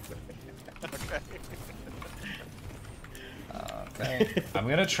 No. Okay. Okay. I'm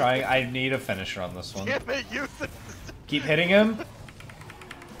gonna try. I need a finisher on this one. Damn it, Houston! Keep hitting him.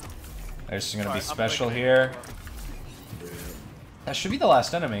 There's gonna be Alright, I'm special making here. it. That should be the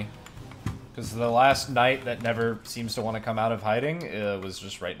last enemy. Because the last knight that never seems to want to come out of hiding was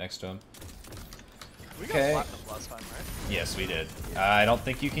just right next to him. We got Okay. platinum last time, right? Yes, we did. I don't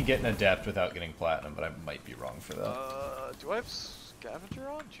think you can get an adept without getting platinum, but I might be wrong for that. Do I have scavenger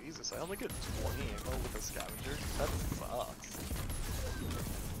on? Jesus, I only get 20 ammo with a scavenger. That sucks.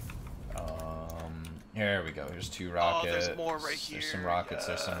 Here we go. Here's 2 rockets. there's more right There's some here, rockets.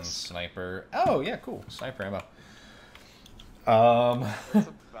 There's some yes. sniper. Oh yeah, cool. Sniper ammo. That's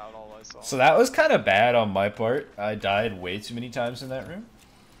about all I saw. So that was kind of bad on my part. I died way too many times in that room.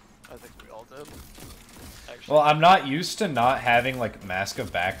 I think we all did. Actually, Well, I'm not used to not having like Mask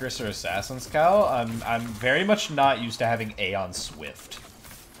of Bacchus or Assassin's Cowl. I'm very much not used to having Aeon Swift.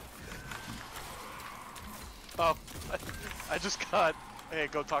 oh, I just got. Hey,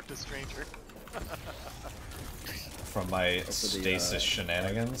 go talk to stranger. From my Also the, stasis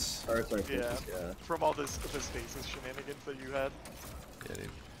shenanigans. Or, sorry, Yeah. yeah. From all the stasis shenanigans that you had. Yeah, dude.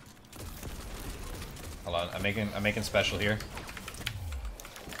 Hold on, I'm making special here.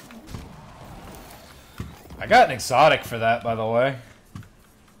 I got an exotic for that, by the way.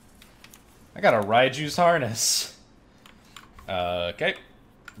 I got a Raiju's harness. Okay.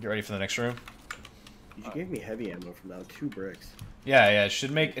 Get ready for the next room. You gave me heavy ammo from that. 2 bricks. Yeah, it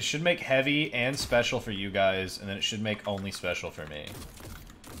should make heavy and special for you guys, and then it should make only special for me.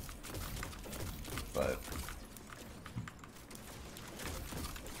 But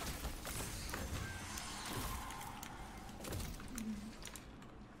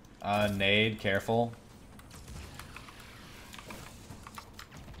nade, careful.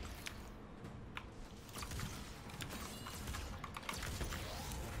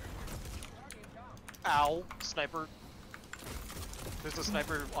 Ow, sniper. There's a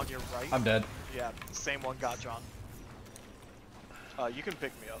sniper on your right. I'm dead. Yeah, same one got John. You can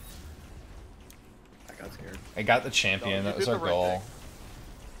pick me up. I got scared. I got the champion. No, That was you our did the right goal. thing.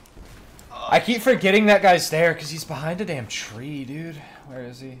 I keep forgetting that guy's there because he's behind a damn tree, dude. Where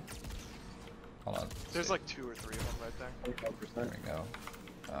is he? Hold on. There's like 2 or 3 of them right there. 25%. There we go.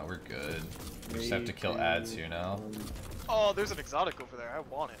 We're good. We just have to kill ads here now. Oh, there's an exotic over there. I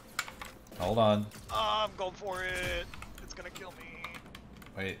want it. Hold on. I'm going for it. It's gonna kill me.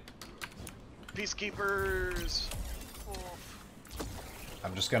 Wait. Peacekeepers. Oof.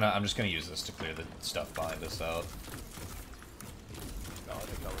 I'm just gonna use this to clear the stuff behind us out. No, I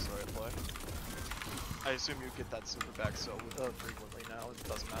think that was the right play. I assume you get that super back so frequently now. It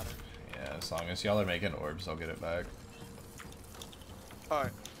doesn't matter. Yeah, as long as y'all are making orbs, I'll get it back.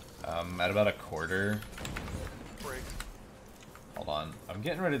 Alright. At about a quarter. Break. Hold on. I'm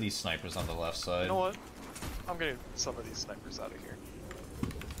getting rid of these snipers on the left side. You know what? I'm getting some of these snipers out of here.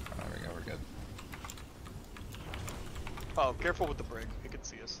 There we go, we're good. Oh, careful with the break. He can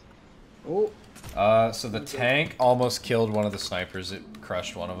see us. Oh, So the tank almost killed one of the snipers. It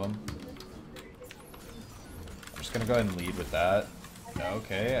crushed one of them. I'm just gonna go ahead and lead with that.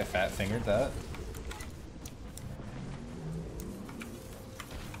 Okay, I fat-fingered that.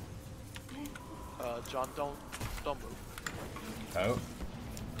 John, don't move. Oh.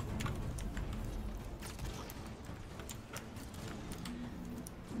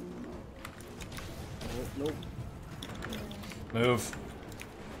 nope. Move.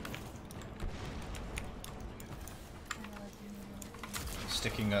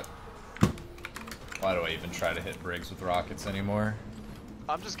 Sticking up. Why do I even try to hit Briggs with rockets anymore?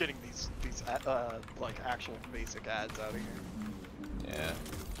 I'm just getting these like actual basic ads out of here. Yeah.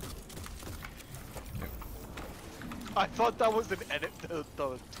 I thought that was the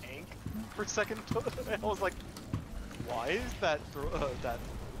tank for a second. I was like, why is that that?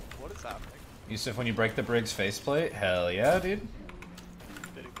 What is happening? Yusuf, when you break the Briggs faceplate, hell yeah, dude.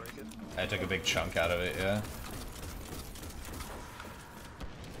 Did he break it? I took a big chunk out of it, yeah.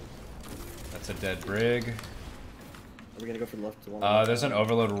 That's a dead Brig. Are we gonna go for the left to one? There's an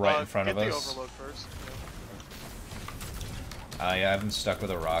overload right in front of Get the us. overload first. Yeah, I haven't stuck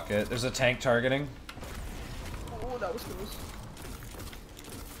with a rocket. There's a tank targeting. Oh, that was close.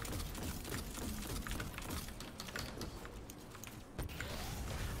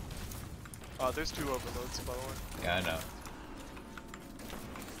 There's 2 overloads, by the way. Yeah, I know.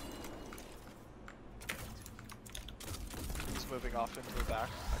 He's moving off into the back.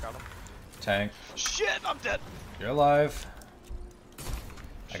 I got him. Tank. Shit, I'm dead. You're alive.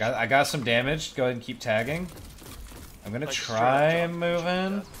 I got some damage. Go ahead and keep tagging. I'm gonna Like, try straight up and John. move He's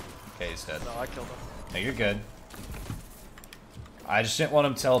in. dead. Okay, he's dead. No, I killed him. No, you're good. I just didn't want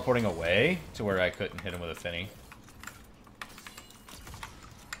him teleporting away to where I couldn't hit him with a finny.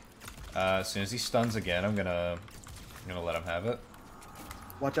 As soon as he stuns again, I'm gonna let him have it.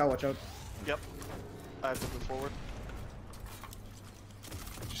 Watch out, watch out. Yep. I have to move forward.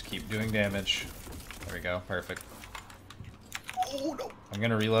 Just keep doing damage. There we go, perfect. Oh no! I'm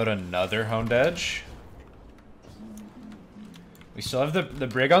gonna reload another honed edge. We still have the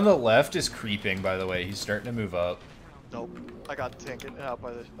Brig on the left is creeping, by the way. He's starting to move up. Nope. I got taken out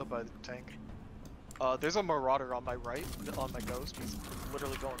by the tank. There's a marauder on my right, on my ghost. He's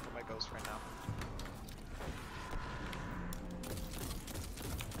literally going for my ghost right now.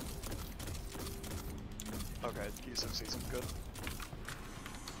 Okay, Yusuf sees him good.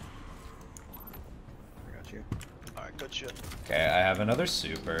 I got you. Alright, good shit. Okay, I have another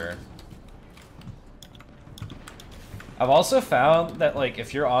super. I've also found that like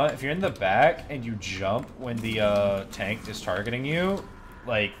if you're in the back and you jump when the tank is targeting you,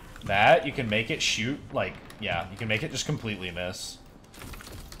 like that, you can make it shoot like yeah, you can make it just completely miss.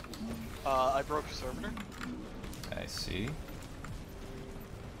 I broke a servitor. I see.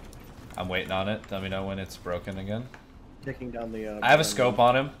 I'm waiting on it. Let me know when it's broken again. Taking down the. I have a scope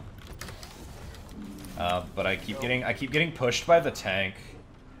on him, but I keep getting pushed by the tank.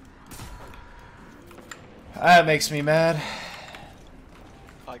 That makes me mad.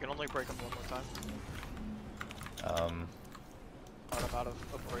 I can only break him one more time. Um, I'm out of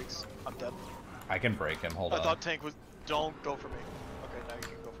breaks. I'm dead. I can break him. Hold I on. thought tank was. Don't go for me. Okay, now you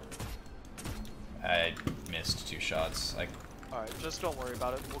can go for me. I missed 2 shots. Alright, just don't worry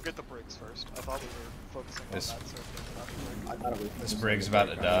about it. We'll get the breaks first. I thought we were focusing on that, so we're not the break. I thought it was. This Brig's about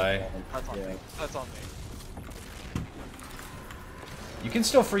to die. That's on Yeah. me. That's on me. You can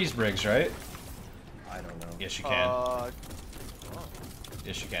still freeze Briggs, right? I don't know. Yes, you can. Oh.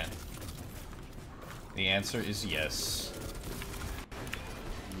 Yes, you can. The answer is yes.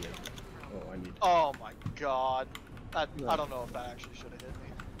 Yeah. Oh, I need. Oh my god. I don't know if that actually should have hit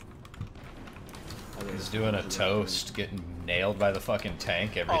me. He's doing a toast, getting nailed by the fucking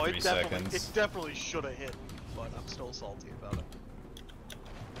tank every 3 seconds. It definitely should have hit me, but I'm still salty about it.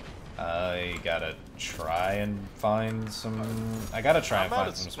 I gotta try and find some... I gotta try and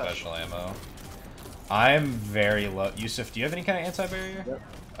find some special ammo. I'm very low. Yusuf, do you have any kind of anti-barrier? Yep.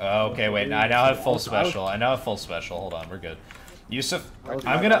 Oh, okay, wait. I now have full special. I now have full special. Hold on, we're good. Yusuf,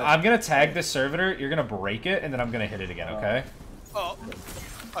 I'm gonna tag this servitor. You're gonna break it, and then I'm gonna hit it again. Okay? Oh,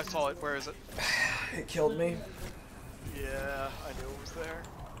 I saw it. Where is it? It killed me. Yeah, I knew it was there.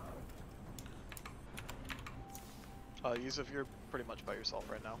 Yusuf, you're pretty much by yourself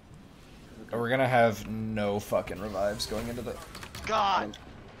right now. We're gonna have no fucking revives going into the... God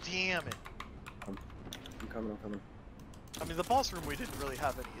damn it. I'm coming. I mean, the boss room we didn't really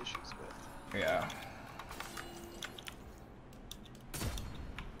have any issues with. Yeah.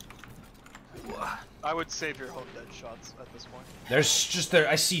 I would save your home dead shots at this point. There's just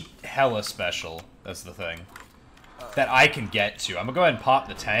I see hella special. That's the thing. That I can get to. I'm gonna go ahead and pop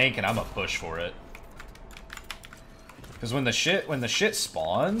the tank, and I'm gonna push for it. Because when the shit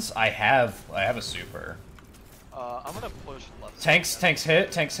spawns, I have a super. I'm gonna push left. Tanks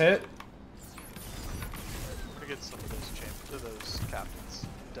hit. I'm gonna get some of those captains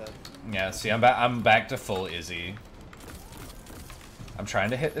dead. Yeah, see, I'm back to full Izzy. I'm trying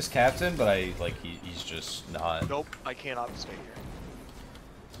to hit this captain, but he's just not. Nope, I cannot stay here.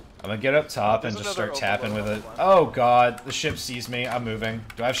 I'm gonna get up top and just start tapping with it. Oh god, the ship sees me. I'm moving.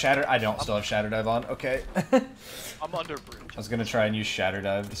 Do I have Shatter? I don't still have Shatter Dive on. Okay. I'm under bridge. I was gonna try and use Shatter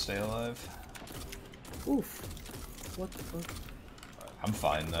Dive to stay alive. Oof. What the fuck? I'm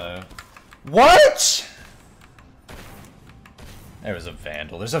fine though. What? There was a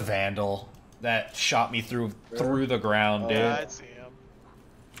Vandal. There's a Vandal that shot me through the ground, dude. Yeah, I see him.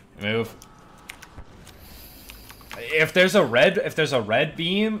 Move. If there's a red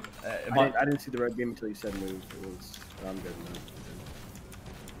beam, I didn't see the red beam until you said move. I'm good now.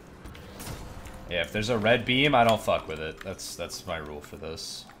 Yeah, if there's a red beam, I don't fuck with it. That's my rule for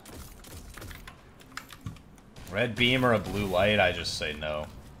this. Red beam or a blue light, I just say no.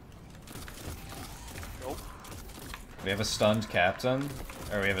 Nope. We have a stunned captain,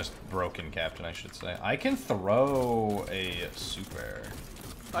 or we have a broken captain, I should say. I can throw a super.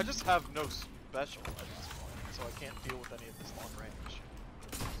 I just have no special at this point, so I can't deal with any of this long range.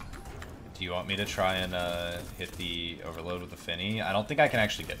 Do you want me to try and hit the overload with the Finny? I don't think I can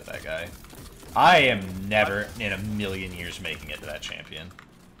actually get to that guy. I am never in a million years making it to that champion.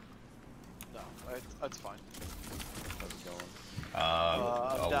 No, that's fine. How's it going?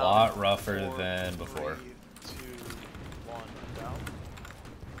 A lot rougher than before. 3, 2, 1,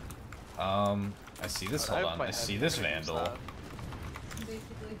 down. I see this. Hold on. I see this Vandal.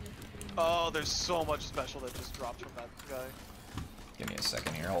 Oh, there's so much special that just dropped from that guy. Give me a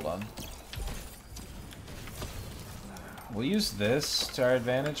second here. Hold on. We'll use this to our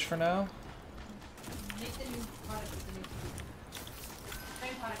advantage for now.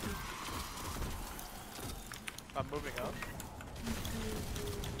 I'm moving up.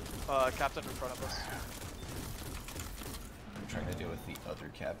 Captain in front of us. I'm trying to deal with the other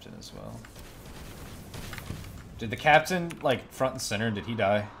captain as well. Did the captain, like, front and center, did he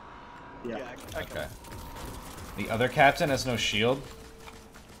die? Yeah. I can. Okay. The other captain has no shield.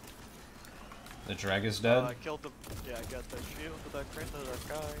 The drag is dead. I killed the. Yeah, I got the shield with that crane to that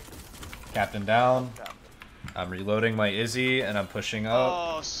guy. Captain down. Captain. I'm reloading my Izzy and I'm pushing up.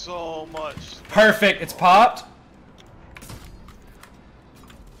 Oh, so much. Perfect. It's popped.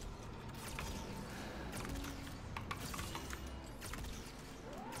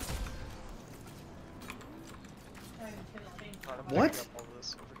 What?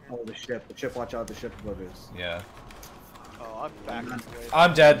 Oh, the ship. The ship, watch out. The ship above us. Yeah. Oh, I'm back.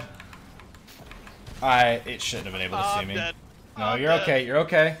 I'm dead. It shouldn't have been able to see me. Dead. No, I'm you're dead. okay. You're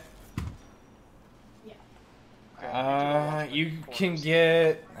okay. Yeah. You can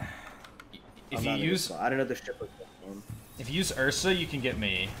get. If you I'm not use. I don't know the ship was on. If you use Ursa, you can get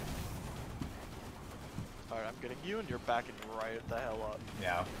me. Alright, I'm getting you, and you're backing right the hell up.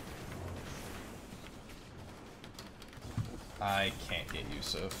 Yeah. I can't get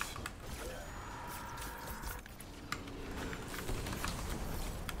Yusuf.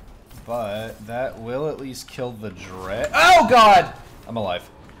 But that will at least kill the dread. Oh god! I'm alive.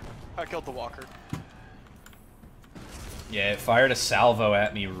 I killed the walker. Yeah, it fired a salvo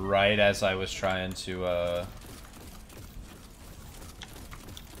at me right as I was trying to,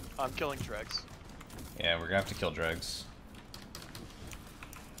 I'm killing dregs. Yeah, we're gonna have to kill dregs.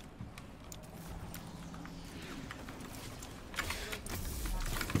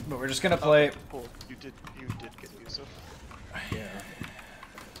 But we're we're just gonna play. Oh, cool. You did get Yusuf. Yeah.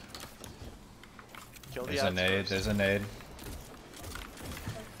 Kill the There's a ads nade. first. There's a nade.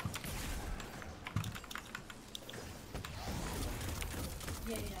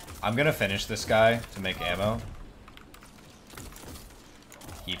 I'm gonna finish this guy to make ammo.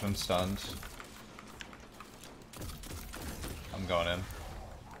 Keep him stunned. I'm going in.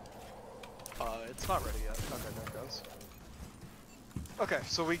 It's not ready yet. Okay, there it goes. Okay,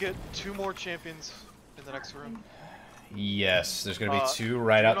 so we get 2 more champions in the next room. Yes, there's gonna be 2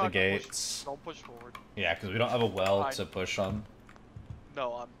 right do out the not gates. Don't push forward. Yeah, because we don't have a well I- to push on.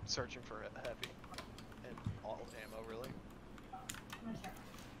 No, I'm searching for a heavy. And all ammo, really.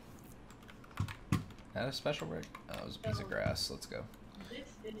 Not a special break. Oh, it was a piece of grass. Let's go.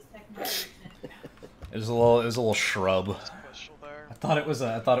 It was a little shrub. Special there. I thought it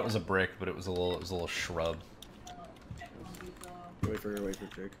was a brick, but it was a little shrub. Wait for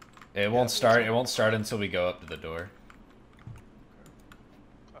Jake. It won't start. It won't start until we go up to the door.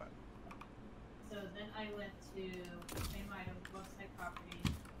 So then I went to same item, website property.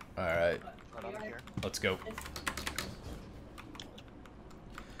 All right, Right on here. let's go.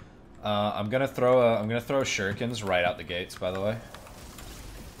 I'm gonna throw shurikens right out the gates. By the way,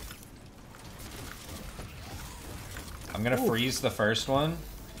 I'm gonna freeze the first one.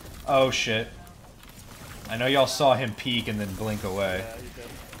 Oh shit! I know y'all saw him peek and then blink away. Yeah, you did.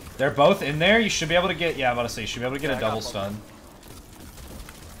 They're both in there. You should be able to get. Yeah, I'm about to say you should be able to get Yeah, a I got double both. stun.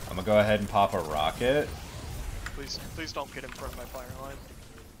 I'm gonna go ahead and pop a rocket. Please don't get in front of my fire line.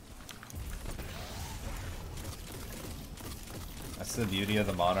 That's the beauty of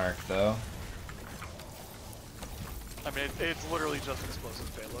the Monarch, though. I mean, it's literally just explosive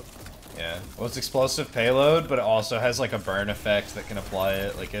payload. Yeah. Well, it's explosive payload, but it also has like a burn effect that can apply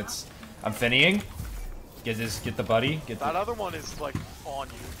it. Like it's. I'm finnying. Get the buddy. Get That the. other one is like on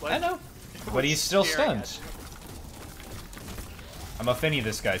you. Like, I know. it But was he's still staring stunned. at I'm a finny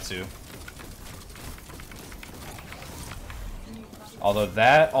this guy too. Although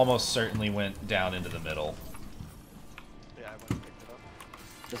that almost certainly went down into the middle. you. Yeah, I went and picked it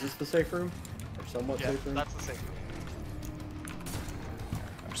up. Is this the safe room? Or somewhat Yeah, safe room? that's the same.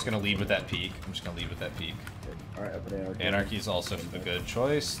 I'm just gonna lead with that peak. Alright, up and Anarchy. Anarchy is also a good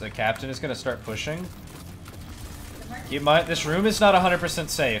choice. The captain is gonna start pushing. Keep in mind, this room is not 100%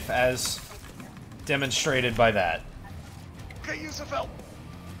 safe, as demonstrated by that. Okay, Yusuf, help!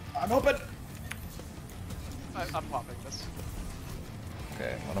 I'm open! I'm popping this.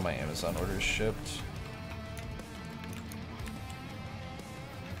 Okay, one of my Amazon orders shipped.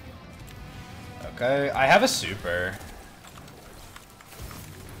 Okay, I have a super.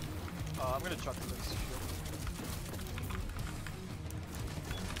 I'm gonna chuck this shit.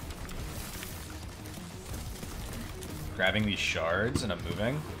 Grabbing these shards and I'm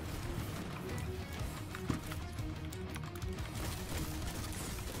moving.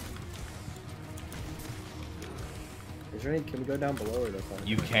 Is there any, can we go down below or that's not?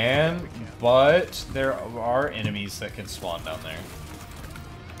 You can, but there are enemies that can spawn down there.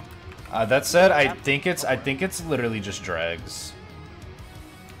 That said, I think it's literally just dregs.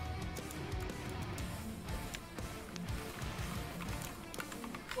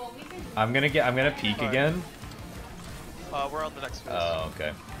 I'm gonna peek Alright. again. We're on the next phase. Oh,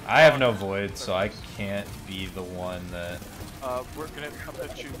 okay. I have no void, so I can't be the one that. I'm gonna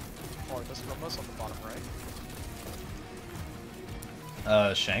shoot this from us on the bottom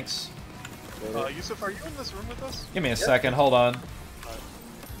right. Shanks. Yusuf, are you in this room with us? Give me a second. Hold on. Alright.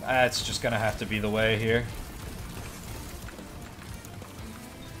 That's just gonna have to be the way here.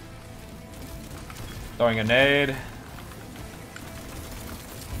 Throwing a nade.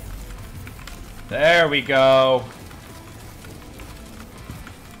 There we go.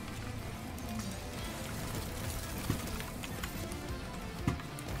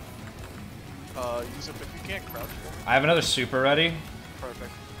 Yusuf, if you can't crouch, I have another super ready.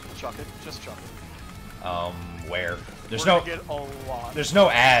 perfect. Chuck it. Just chuck it. Where? There's We're no. gonna get a lot. There's no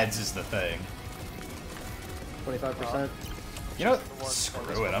ads is the thing. 25%? You know, The one-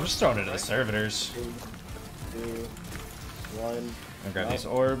 screw it. I'm just throwing it at the servitors. 3, 2, 1. I'm gonna grab these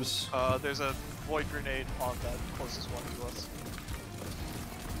orbs. There's a void grenade on that closest one to us.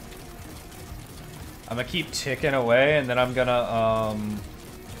 I'm gonna keep ticking away, and then I'm gonna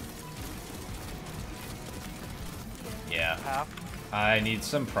yeah. Half, I need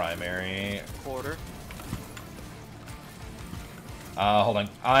some primary. quarter. Hold on.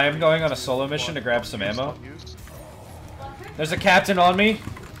 I'm going on a solo mission to grab some ammo. Unused. There's a captain on me.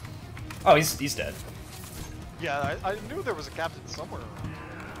 Oh, he's dead. Yeah, I knew there was a captain somewhere.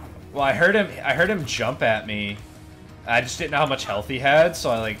 Well, I heard him jump at me. I just didn't know how much health he had, so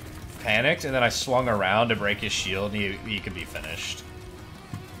I like panicked, and then I swung around to break his shield, and he could be finished.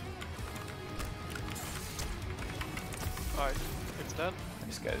 Alright, it's dead.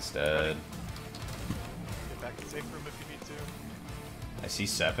 This guy's dead. Get back in safe room if you need to. I see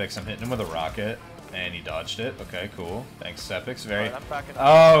Sepix. I'm hitting him with a rocket, and he dodged it. Okay, cool. Thanks, Sepix. Very. Alright, I'm backing up.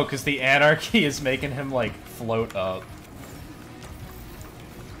 Oh, because the anarchy is making him like float up.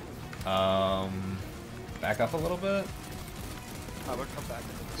 Back up a little bit. I would come back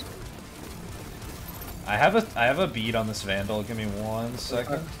into this room. I have a bead on this Vandal. Give me 1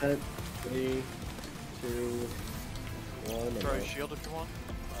 second. 3, 2, 1. Throw a shield if you want.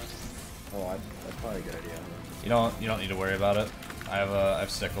 Oh, that's probably a good idea. You don't need to worry about it. I have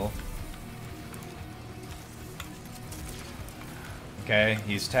sickle. Okay,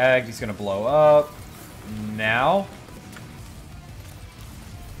 he's tagged. He's gonna blow up now.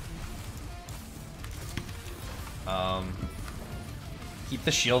 Keep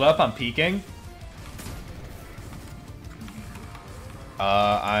the shield up. I'm peeking.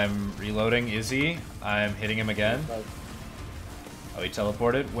 I'm reloading Izzy. I'm hitting him again. Oh, he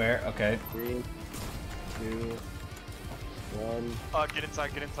teleported? Where? Okay. 3, 2, 1. Get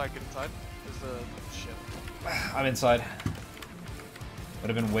inside, get inside, get inside. There's a ship. I'm inside. Would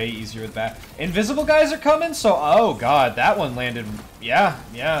have been way easier with that. Invisible guys are coming, so oh god, that one landed. Yeah,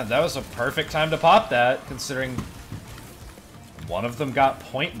 that was a perfect time to pop that, considering one of them got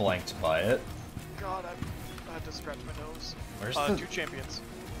point blanked by it. God, I had to scratch my nose. Where's the? 2 champions.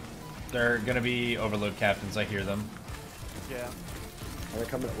 They're gonna be overload captains. I hear them. Yeah. Where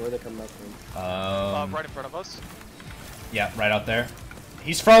are they coming up from? Right in front of us. Yeah, right out there.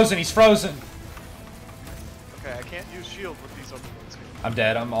 He's frozen. He's frozen. Okay, I can't use shield with these overloads here. I'm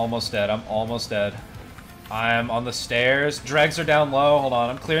dead. I'm almost dead. I'm almost dead. I'm on the stairs. Dregs are down low. Hold on.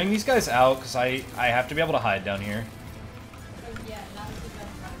 I'm clearing these guys out because I have to be able to hide down here.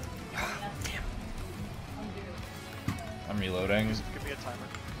 I'm reloading. Just give me a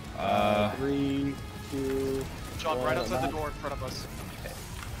timer. 3, 2. John, 1. right outside the door in front of us.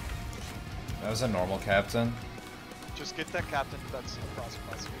 That was a normal captain. Just get that captain that's across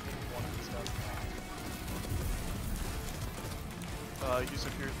from us. We need one of these guys. Use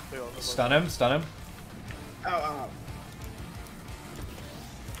if you're the Stun him. Stun him. Ow, ow.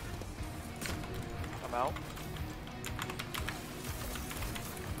 I'm out.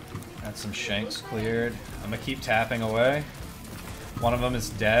 Got some shanks cleared. I'm gonna keep tapping away. One of them is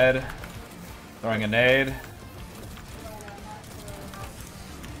dead. Throwing a nade.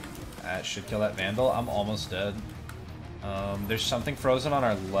 That should kill that Vandal. I'm almost dead. There's something frozen on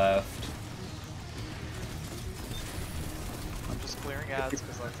our left. I'm just clearing ads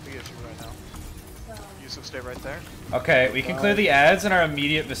because that's the issue right now. Yusuf, stay right there. Okay, we can clear the ads in our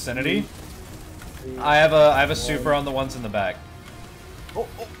immediate vicinity. I have a super on the ones in the back. Oh,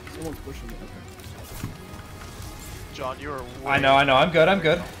 someone's pushing me. Okay. John, you are way I know. I'm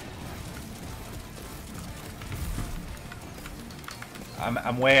good.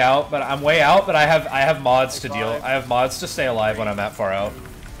 I'm way out, but I have mods to deal. I have mods to stay alive when I'm that far out.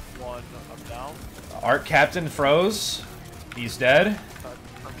 1, I'm down. Art Captain froze. He's dead.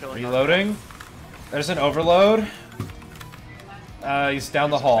 I'm killing. Reloading. There's an overload. He's down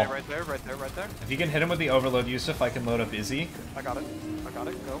the hall. Stay right there, right there, right there. If you can hit him with the overload, Yusuf, I can load up Izzy. I got it.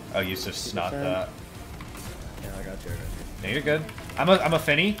 Go. Oh, Yusuf's not that. Yeah, I got you. No, you're good. I'm a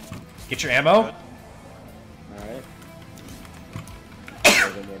Finny. Get your ammo. Good. Alright.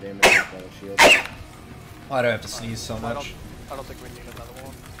 More damage with the shield. Why do I have to sneeze so I much? don't think we need another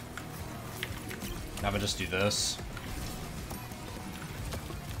one. I'm gonna just do this.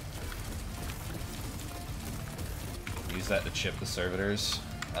 Use that to chip the servitors.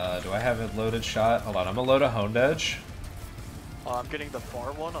 Do I have a loaded shot? Hold on, I'm gonna load a honed edge. I'm getting the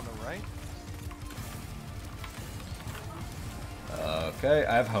far one on the right. Okay,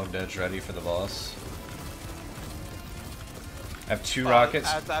 I have honed edge ready for the boss. I have 2 rockets.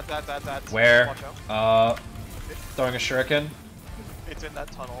 Ads. Where? Watch out. Throwing a shuriken. It's in that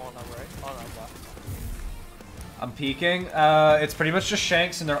tunnel on the right. On our left. I'm peeking. It's pretty much just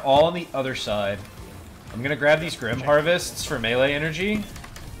shanks, and they're all on the other side. I'm gonna grab these Grim Harvests for melee energy.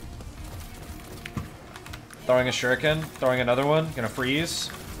 Throwing a shuriken. Throwing another one. Gonna freeze.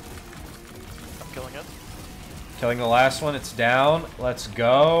 I'm killing it. Killing the last one. It's down. Let's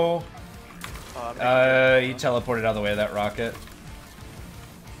go. He teleported out of the way of that rocket.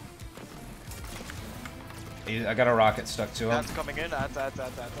 I got a rocket stuck to him. That's coming in. Ads.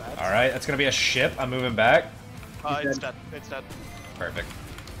 Alright, that's gonna be a ship. I'm moving back. It's dead. It's dead. Perfect.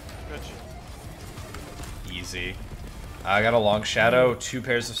 Good. Easy. I got a long shadow, 2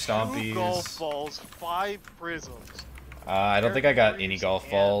 pairs of 2 stompies. golf balls, 5 prisms. I don't think I got any golf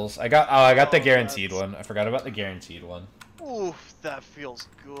balls. I got the guaranteed one. I forgot about the guaranteed one. Oof, that feels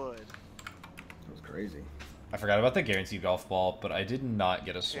good. That was crazy. I forgot about the guaranteed golf ball, but I did not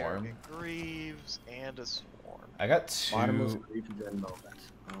get a swarm. Arrogant Greaves and a swarm. I got 2. Bottomless Greaves and Moment.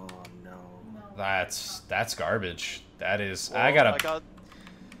 Oh no. That's garbage. That is. Well, I got a got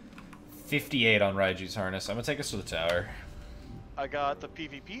 58 on Raiju's harness. I'm gonna take us to the tower. I got the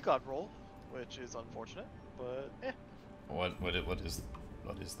PvP god roll, which is unfortunate, but eh. What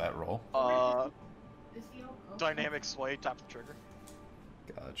is that roll? Is he all broken? Dynamic sway, tap the trigger.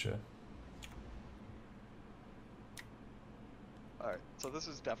 Gotcha. Alright, so this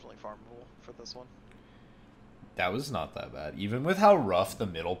is definitely farmable for this one. That was not that bad. Even with how rough the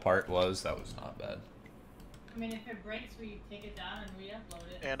middle part was, that was not bad. I mean, if it breaks, we take it down and re-upload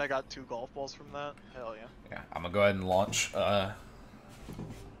it. And I got 2 golf balls from that. Hell yeah. Yeah, I'm gonna go ahead and launch. What's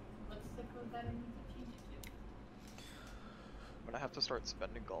the code that I need to change it to? I'm gonna have to start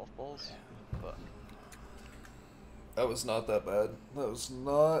spending golf balls, but That was not that bad. That was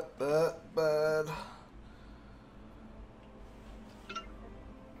not that bad.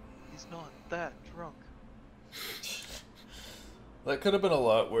 he's not that drunk. That could have been a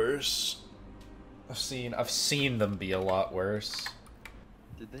lot worse. I've seen them be a lot worse.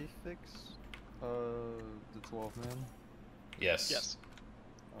 Did they fix the 12 man? Yes. Yes.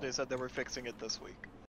 They said they were fixing it this week.